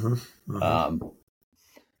play. Mm-hmm. Mm-hmm.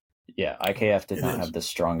 IKF did not have the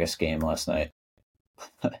strongest game last night,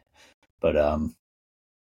 but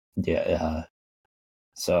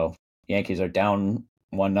so Yankees are down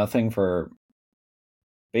 1-0 for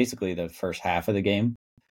basically the first half of the game.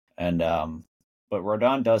 And but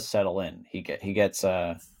Rodon does settle in. He gets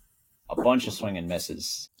a bunch of swing and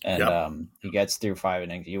misses, and he gets through 5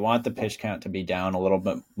 innings. You want the pitch count to be down a little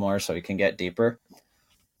bit more so he can get deeper,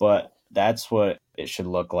 but that's what it should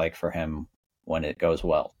look like for him when it goes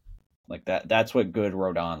well. Like that. That's what good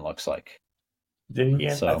Rodon looks like.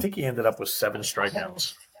 I think he ended up with 7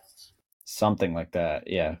 strikeouts, something like that.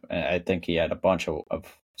 Yeah, I think he had a bunch of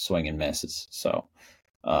swing and misses. So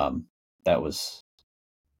that was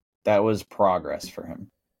progress for him.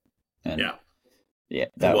 And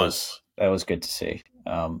that was good to see.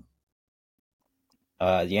 The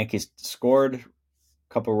Yankees scored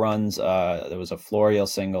a couple runs. There was a Florial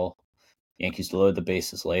single. The Yankees loaded the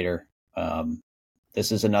bases later.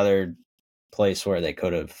 This is another place where they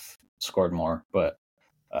could have scored more, but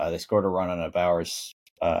they scored a run on a Bowers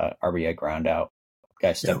RBI ground out.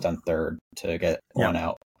 Guy stepped on third to get one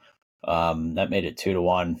out. That made it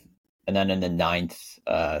 2-1. And then in the 9th,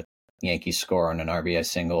 Yankees score on an RBI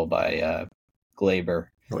single by Glaber.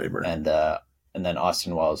 And then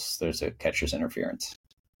Austin Wells, there's a catcher's interference.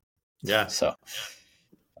 Yeah. So,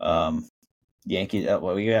 Yankees.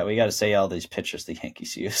 We got to say all these pitchers the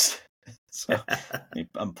Yankees used. So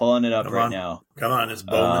I'm pulling it up now. Come on, it's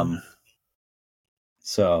Bowman.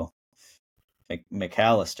 So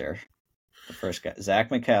McAllister, the first guy, Zach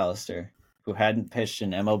McAllister, who hadn't pitched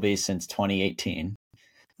in MLB since 2018,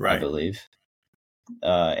 I believe.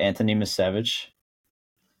 Anthony Misevich,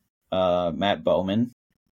 Matt Bowman,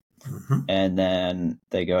 and then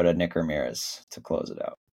they go to Nick Ramirez to close it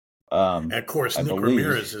out. And of course,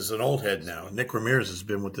 Ramirez is an old head now. Nick Ramirez has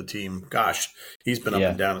been with the team. Gosh, he's been up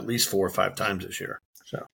and down at least 4 or 5 times this year.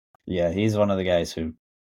 So he's one of the guys who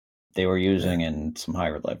they were using in some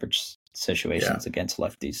higher leverage situations against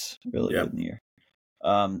lefties really good in the year.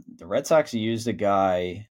 The Red Sox used a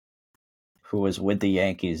guy who was with the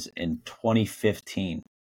Yankees in 2015.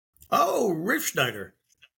 Oh, Refsnyder.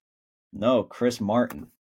 No, Chris Martin.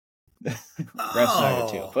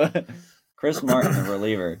 Refsnyder too. But Chris Martin, the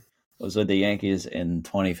reliever, was with the Yankees in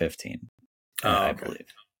 2015, I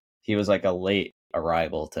believe. He was like a late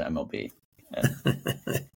arrival to MLB. And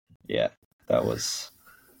that was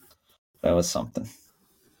something.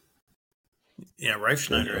 Yeah,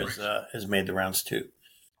 Refsnyder has made the rounds too.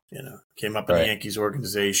 Came up in the Yankees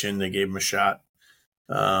organization. They gave him a shot,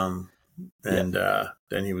 and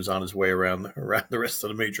then he was on his way around the rest of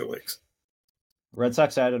the major leagues. Red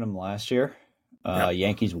Sox added him last year.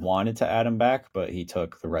 Yankees wanted to add him back, but he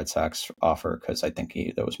took the Red Sox offer because I think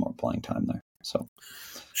there was more playing time there. So,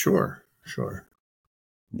 sure,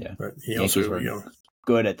 yeah. But he Yankees also were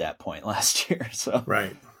good at that point last year. So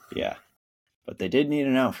yeah. But they did need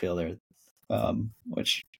an outfielder,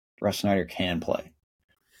 which Refsnyder can play.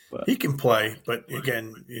 But he can play, but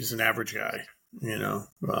again, he's an average guy.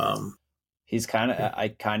 He's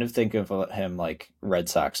I kind of think of him like Red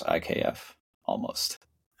Sox IKF almost.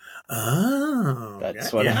 Oh,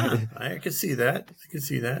 that's what I could see that.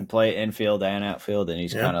 He can play infield and outfield, and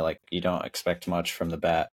he's kind of like you don't expect much from the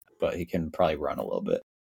bat, but he can probably run a little bit.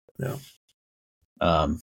 Yeah.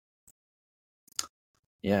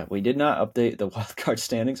 We did not update the wild card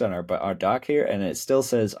standings on our doc here, and it still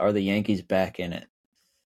says, "Are the Yankees back in it?"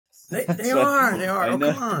 They are. Oh,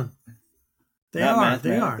 come on. They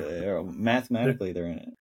are. Mathematically, they're in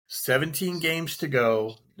it. 17 games to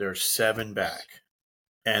go. They're 7 back,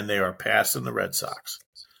 and they are passing the Red Sox.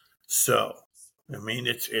 So, I mean,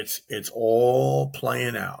 it's all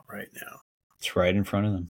playing out right now. It's right in front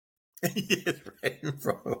of them. It's right in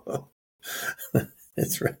front of them.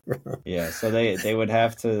 It's right in front of them. Yeah, so they would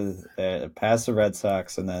have to pass the Red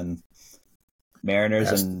Sox, and then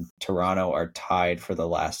Mariners and Toronto are tied for the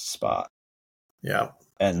last spot. Yeah.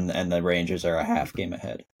 And the Rangers are a half game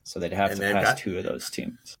ahead. So they'd have to pass 2 of those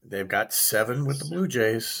teams. They've got 7 with the Blue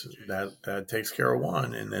Jays. That takes care of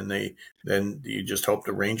 1, and then you just hope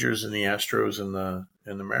the Rangers and the Astros and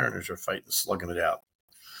the Mariners are fighting, slugging it out.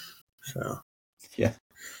 So yeah.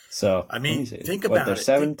 So I mean, think about it.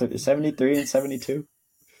 73 and 72.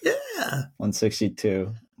 Yeah.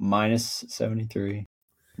 162 minus 73.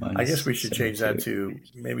 I guess we should change that to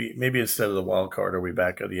maybe instead of the wild card,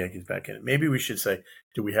 are the Yankees back in it? Maybe we should say,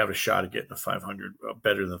 do we have a shot at getting a 500,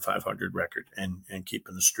 better than 500 record and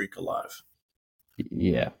keeping the streak alive?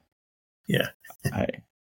 Yeah. Yeah.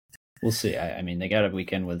 We'll see. I mean, they got a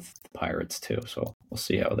weekend with the Pirates too, so we'll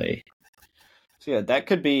see how they. So yeah, that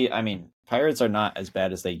could be. I mean, Pirates are not as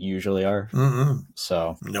bad as they usually are. Mm-hmm.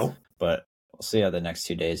 So nope. But we'll see how the next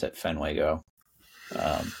 2 days at Fenway go.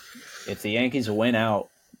 If the Yankees win out,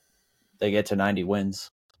 they get to 90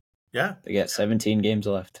 wins. Yeah. They got 17 games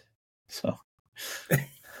left. So. All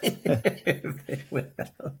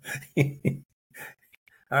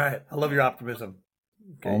right. I love your optimism.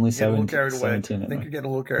 Okay. Only 17. Carried away. I think you're getting a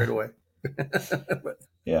little carried away. But,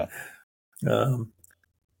 yeah.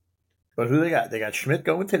 But who they got? They got Schmidt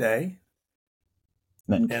going today.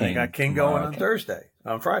 Then and they got King going on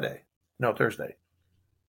Friday. No, Thursday.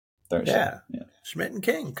 Yeah. Schmidt and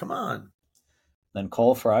King. Come on. Then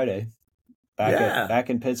Cole Friday.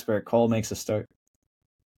 Back in Pittsburgh, Cole makes a start.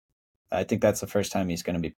 I think that's the first time he's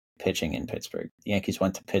going to be pitching in Pittsburgh. The Yankees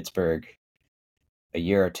went to Pittsburgh a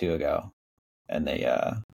year or 2 ago, and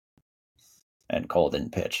Cole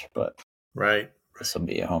didn't pitch, but this will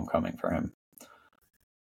be a homecoming for him.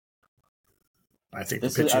 I think the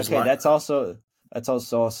pitch is that's also a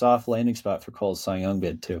soft landing spot for Cole's Cy Young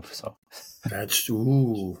bid too. So that's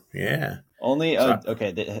yeah. Only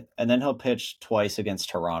and then he'll pitch twice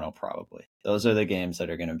against Toronto probably. Those are the games that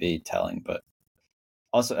are going to be telling. But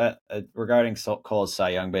also regarding Cole's Cy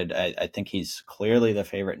Young bid, I think he's clearly the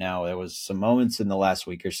favorite now. There was some moments in the last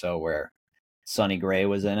week or so where Sonny Gray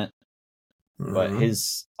was in it, but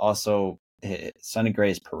Sonny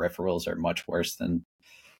Gray's peripherals are much worse than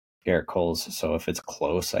Garrett Cole's. So if it's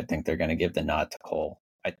close, I think they're going to give the nod to Cole.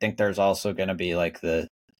 I think there's also going to be like the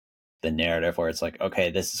narrative where it's like, okay,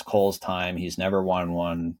 this is Cole's time. He's never won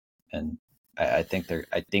one, and I think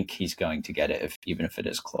he's going to get it even if it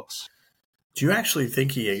is close. Do you actually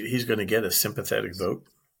think he's going to get a sympathetic vote?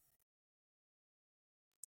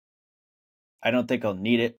 I don't think he'll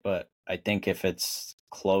need it, but I think if it's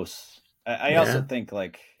close, I also think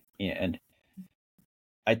and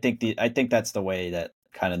I think that's the way that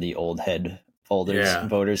kind of the old head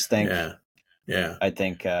voters think. Yeah. I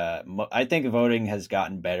think voting has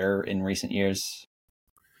gotten better in recent years.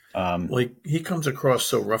 He comes across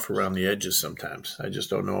so rough around the edges sometimes. I just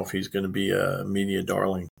don't know if he's going to be a media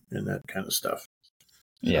darling and that kind of stuff.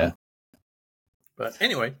 So, yeah. But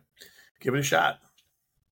anyway, give it a shot.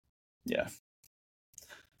 Yeah.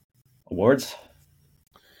 Awards?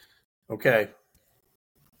 Okay.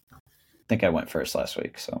 I think I went first last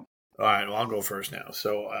week, so. All right, well, I'll go first now.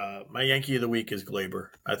 So my Yankee of the week is Glaber.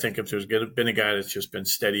 I think if there's been a guy that's just been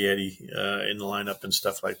steady Eddie in the lineup and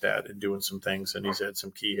stuff like that and doing some things, and he's had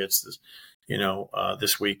some key hits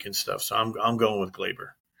this week and stuff. So I'm going with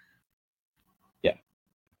Glaber. Yeah.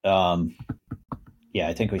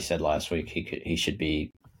 I think we said last week he should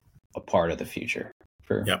be a part of the future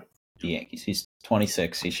for the Yankees. He's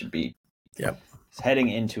 26. He should be heading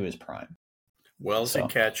into his prime. Wells at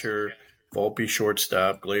catcher, Volpe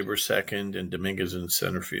shortstop, Glaber second, and Dominguez in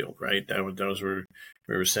center field. Right, those were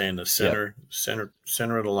we were saying the center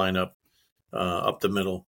of the lineup, up the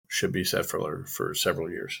middle should be set for several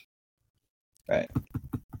years. Right,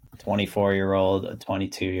 24-year-old, a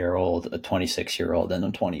 22-year-old, a 26-year-old, and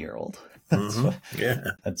a 20-year-old.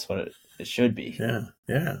 That's what it should be.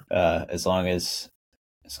 Yeah. As long as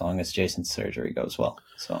Jason's surgery goes well.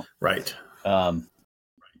 So right.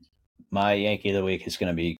 My Yankee of the week is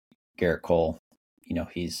going to be Garrett Cole.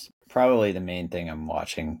 He's probably the main thing I'm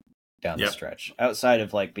watching down the stretch. Outside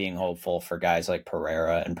of being hopeful for guys like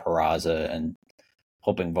Pereira and Peraza and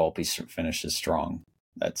hoping Volpe finishes strong.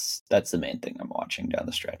 That's the main thing I'm watching down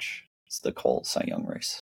the stretch. It's the Cole Cy Young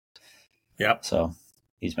race. Yep. So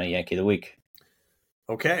he's my Yankee of the week.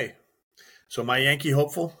 Okay. So my Yankee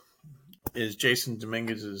hopeful is Jasson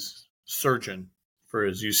Dominguez's surgeon for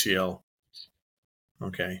his UCL.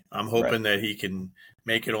 Okay. I'm hoping that he can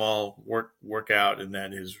make it all work out and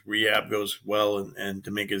that his rehab goes well and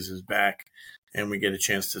Dominguez is back and we get a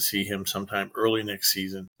chance to see him sometime early next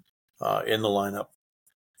season in the lineup.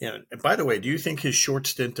 And by the way, do you think his short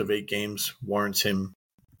stint of 8 games warrants him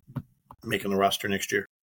making the roster next year?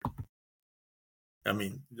 I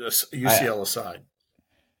mean, UCL aside.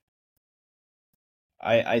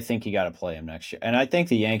 I think you got to play him next year. And I think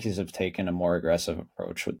the Yankees have taken a more aggressive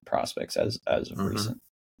approach with prospects as of recent.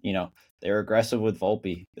 You know, they were aggressive with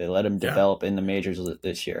Volpe. They let him develop in the majors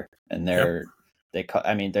this year. And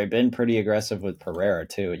they've been pretty aggressive with Pereira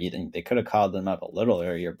too. They could have called them up a little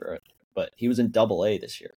earlier, but he was in Double-A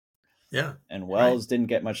this year. Yeah. And Wells didn't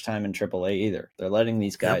get much time in Triple-A either. They're letting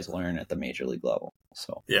these guys learn at the major league level.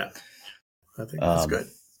 So yeah, I think that's good.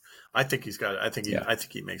 I think he's got it. I think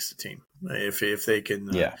he makes the team if they can.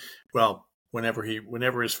 Well, whenever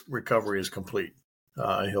his recovery is complete,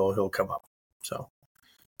 he'll come up. So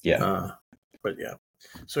but yeah.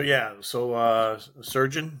 So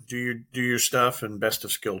Surgeon, do your stuff, and best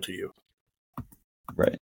of skill to you.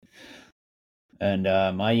 Right. And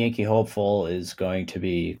my Yankee hopeful is going to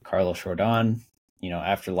be Carlos Rodon. You know,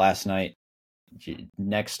 after last night,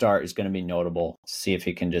 next start is going to be notable. See if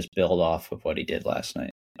he can just build off of what he did last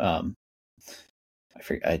night. I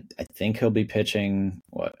think he'll be pitching.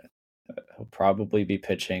 He'll probably be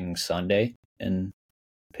pitching Sunday in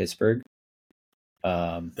Pittsburgh.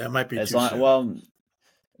 That might be too soon.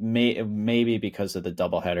 Maybe because of the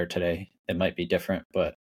doubleheader today, it might be different.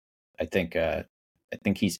 But I think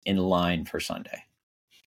he's in line for Sunday.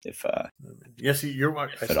 Yes, you're right.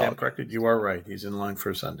 I stand corrected. You are right. He's in line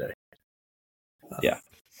for Sunday. Yeah.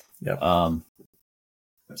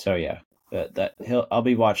 So yeah, I'll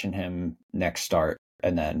be watching him next start,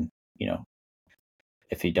 and then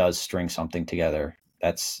if he does string something together,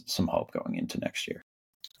 that's some hope going into next year.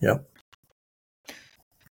 Yep.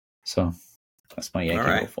 So that's my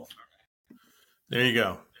Yankee hopeful. There you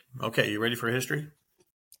go. Okay, you ready for history?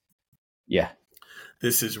 Yeah.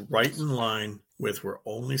 This is right in line with we're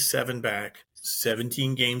only 7 back,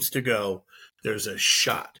 17 games to go. There's a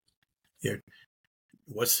shot.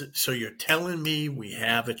 So you're telling me we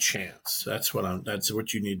have a chance? That's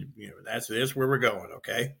what you need to. That's where we're going.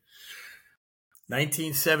 Okay.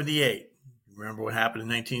 1978. Remember what happened in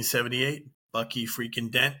 1978? Bucky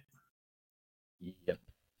freaking Dent. Yep.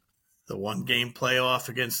 The 1-game playoff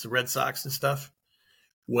against the Red Sox and stuff.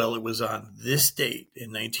 Well, it was on this date in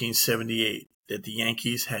 1978 that the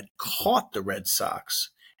Yankees had caught the Red Sox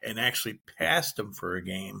and actually passed them for a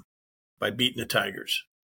game by beating the Tigers.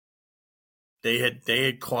 They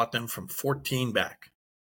had caught them from 14 back.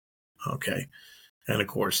 Okay. And of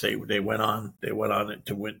course they went on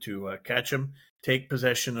to catch them, take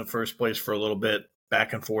possession of first place for a little bit,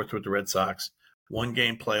 back and forth with the Red Sox.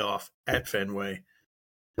 1-game playoff at Fenway.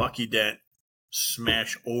 Bucky Dent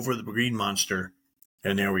smash over the Green Monster,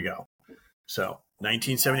 and there we go. So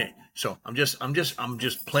 1978. So I'm just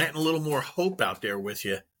planting a little more hope out there with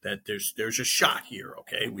you that there's a shot here.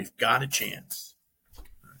 Okay, we've got a chance.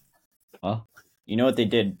 Well, you know what they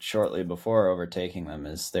did shortly before overtaking them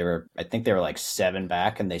is I think they were like 7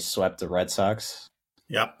 back, and they swept the Red Sox.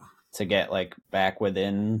 Yep. To get like back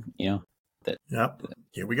within, Yep.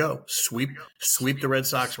 Here we go. Sweep the Red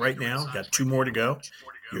Sox right now. Got 2 more to go.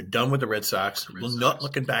 You're done with the Red Sox. Not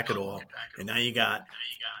looking back at all. And now you got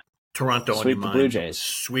Toronto on your mind. Sweep the Blue Jays.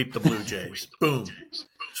 Sweep the Blue Jays. Boom.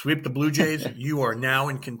 Sweep the Blue Jays. You are now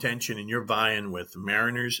in contention, and you're vying with the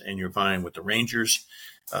Mariners, and you're vying with the Rangers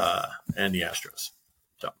and the Astros.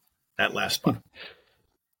 So that last spot.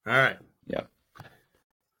 All right. Yeah.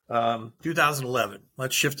 2011.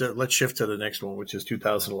 Let's shift to the next one, which is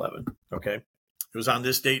 2011. Okay. It was on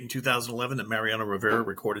this date in 2011 that Mariano Rivera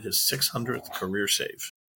recorded his 600th career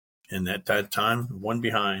save. And at that time, one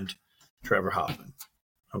behind Trevor Hoffman.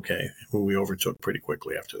 Okay. Who we overtook pretty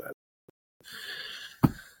quickly after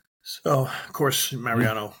that. So, of course,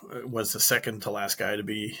 Mariano was the second to last guy to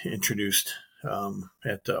be introduced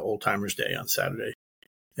at Old Timers Day on Saturday.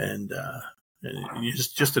 And he's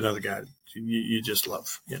just another guy you just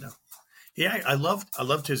love, Yeah, I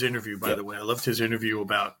loved his interview, by the way. I loved his interview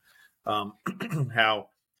about how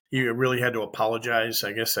he really had to apologize.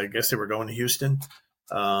 I guess they were going to Houston.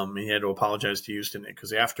 He had to apologize to Houston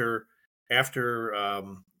because after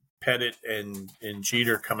Pettit and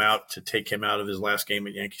Jeter come out to take him out of his last game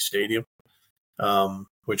at Yankee Stadium,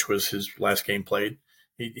 which was his last game played,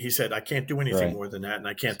 he said, "I can't do anything more than that, and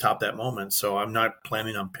I can't top that moment, so I'm not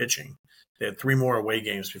planning on pitching." They had 3 more away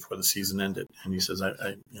games before the season ended, and he says,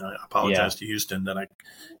 "I apologize to Houston that I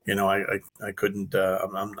couldn't.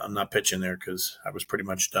 I'm not pitching there because I was pretty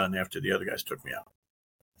much done after the other guys took me out."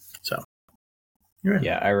 So,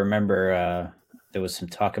 yeah, I remember there was some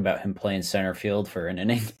talk about him playing center field for an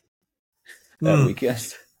inning that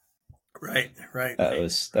weekend. Right. That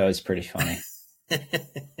was pretty funny.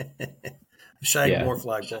 Shag more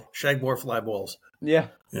fly balls. Yeah.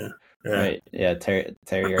 Right. Yeah. Tear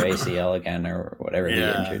your ACL again or whatever he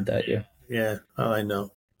injured that year. Yeah. Oh, I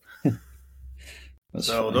know.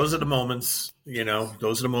 So funny. Those are the moments,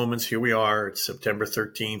 those are the moments. Here we are. It's September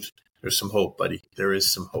 13th. There's some hope, buddy. There is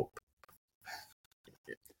some hope.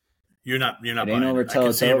 You're not buying it. I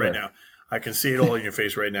can see it right now. I can see it all in your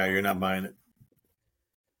face right now. You're not buying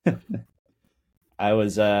it. I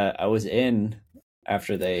was in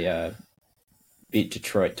after they beat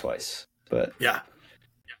Detroit twice, but yeah.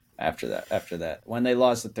 After that, when they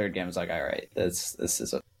lost the third game, I was like, all right, it's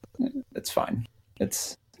fine.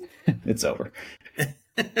 It's over.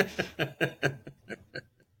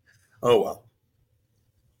 Oh well.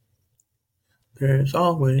 There's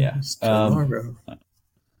always tomorrow.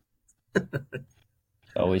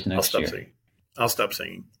 Always next year. I'll stop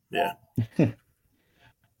singing. Yeah. Yeah.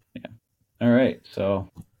 All right. So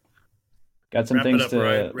got some things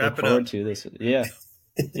to look forward to this. Yeah.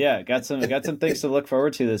 Yeah. Got some things to look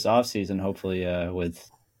forward to this offseason, hopefully, with,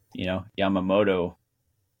 Yamamoto.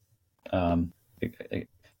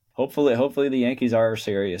 Hopefully the Yankees are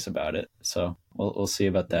serious about it. So we'll see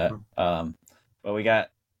about that. But we got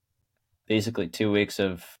basically 2 weeks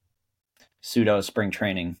of pseudo spring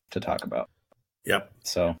training to talk about. Yep.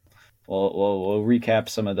 So we'll recap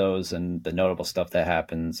some of those and the notable stuff that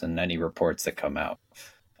happens and any reports that come out.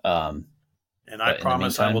 And I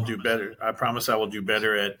promise I will do better. I promise I will do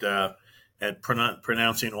better at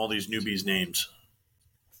pronouncing all these newbies' names.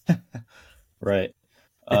 Right.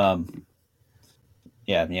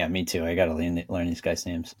 Yeah, me too. I got to learn these guys'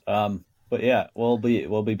 names. But yeah, we'll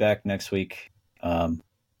be back next week.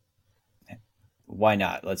 Why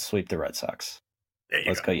not? Let's sweep the Red Sox.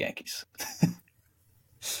 Let's go Yankees.